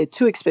they're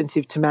too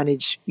expensive to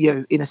manage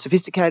in a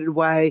sophisticated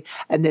way,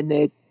 and then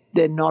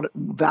they're not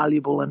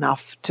valuable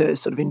enough to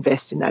sort of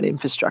invest in that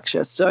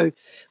infrastructure. So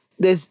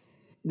there's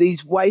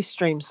these waste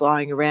streams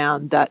lying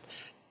around that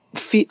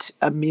fit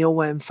a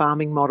mealworm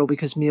farming model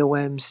because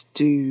mealworms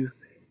do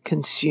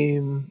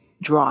consume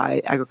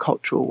dry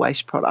agricultural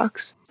waste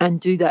products and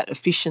do that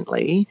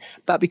efficiently.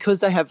 But because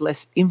they have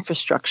less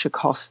infrastructure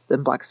costs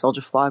than black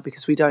soldier fly,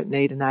 because we don't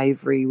need an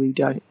aviary, we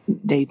don't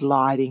need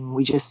lighting,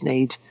 we just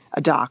need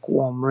a dark,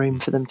 warm room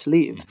for them to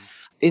live.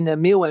 In the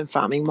mealworm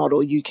farming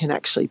model, you can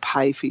actually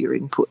pay for your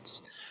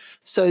inputs.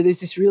 So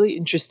there's this really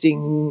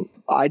interesting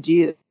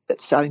idea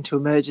that's starting to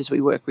emerge as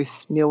we work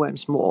with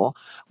mealworms more,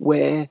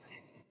 where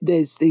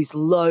there's these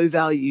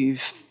low-value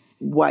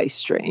waste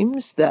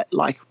streams that,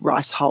 like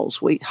rice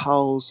hulls, wheat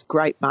hulls,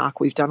 grape mark.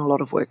 We've done a lot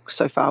of work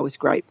so far with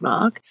grape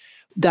mark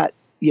that,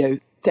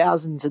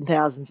 thousands and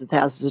thousands and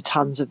thousands of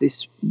tons of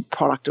this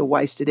product are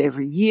wasted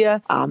every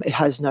year. It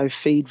has no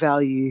feed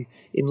value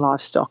in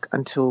livestock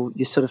until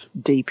you're sort of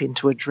deep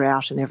into a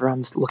drought and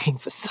everyone's looking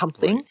for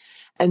something. Right.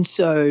 And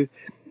so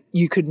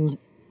you can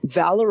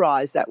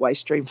valorize that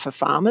waste stream for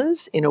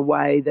farmers in a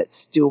way that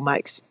still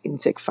makes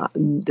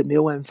the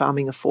mealworm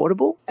farming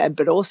affordable,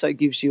 but also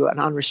gives you an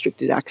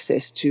unrestricted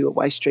access to a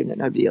waste stream that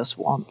nobody else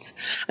wants.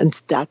 And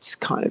that's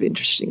kind of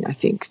interesting, I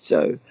think.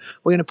 So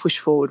we're going to push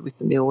forward with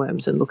the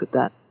mealworms and look at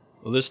that.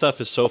 Well, this stuff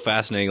is so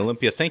fascinating.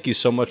 Olympia, thank you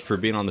so much for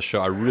being on the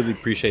show. I really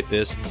appreciate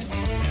this.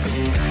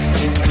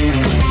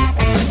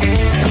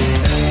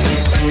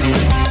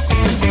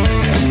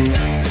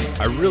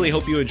 I really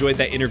hope you enjoyed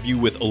that interview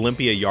with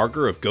Olympia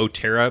Yarger of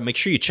GoTerra. Make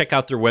sure you check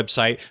out their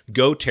website,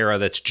 GoTerra,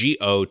 that's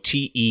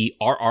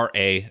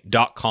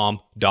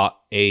GoTerra.com.au.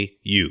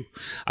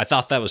 I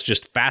thought that was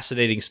just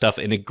fascinating stuff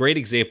and a great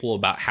example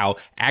about how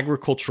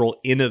agricultural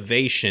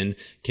innovation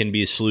can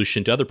be a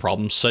solution to other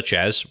problems, such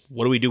as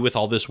what do we do with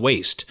all this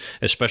waste,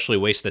 especially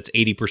waste that's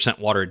 80%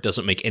 water. It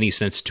doesn't make any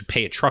sense to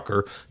pay a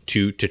trucker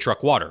to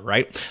truck water,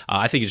 right?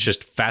 I think it's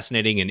just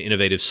fascinating and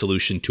innovative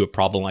solution to a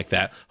problem like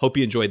that. Hope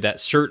you enjoyed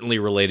that. Certainly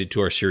related to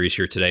our series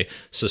here today,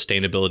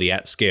 Sustainability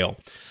at Scale.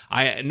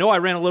 I know I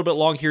ran a little bit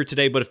long here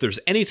today, but if there's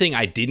anything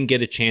I didn't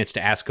get a chance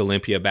to ask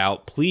Olympia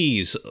about,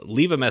 please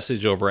leave a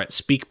message over at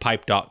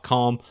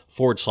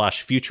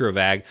speakpipe.com/future of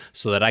ag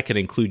so that I can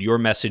include your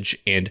message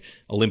and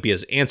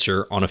Olympia's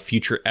answer on a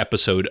future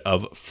episode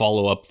of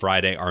Follow Up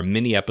Friday, our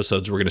mini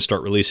episodes we're going to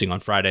start releasing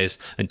on Fridays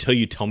until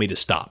you tell me to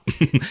stop.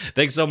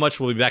 Thanks so much.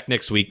 We'll be back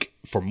next week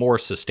for more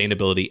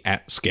Sustainability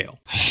at Scale.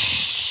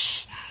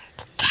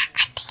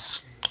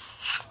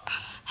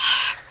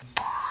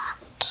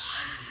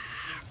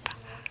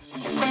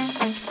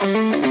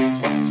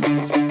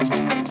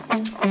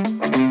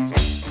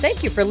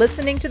 Thank you for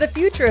listening to the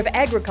Future of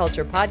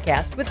Agriculture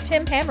podcast with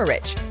Tim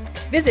Hammerich.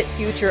 Visit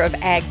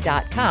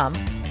futureofag.com,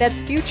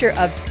 that's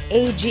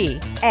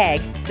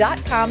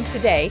futureofag.com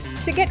today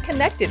to get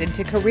connected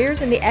into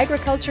careers in the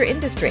agriculture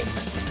industry.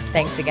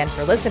 Thanks again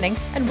for listening,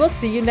 and we'll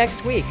see you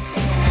next week.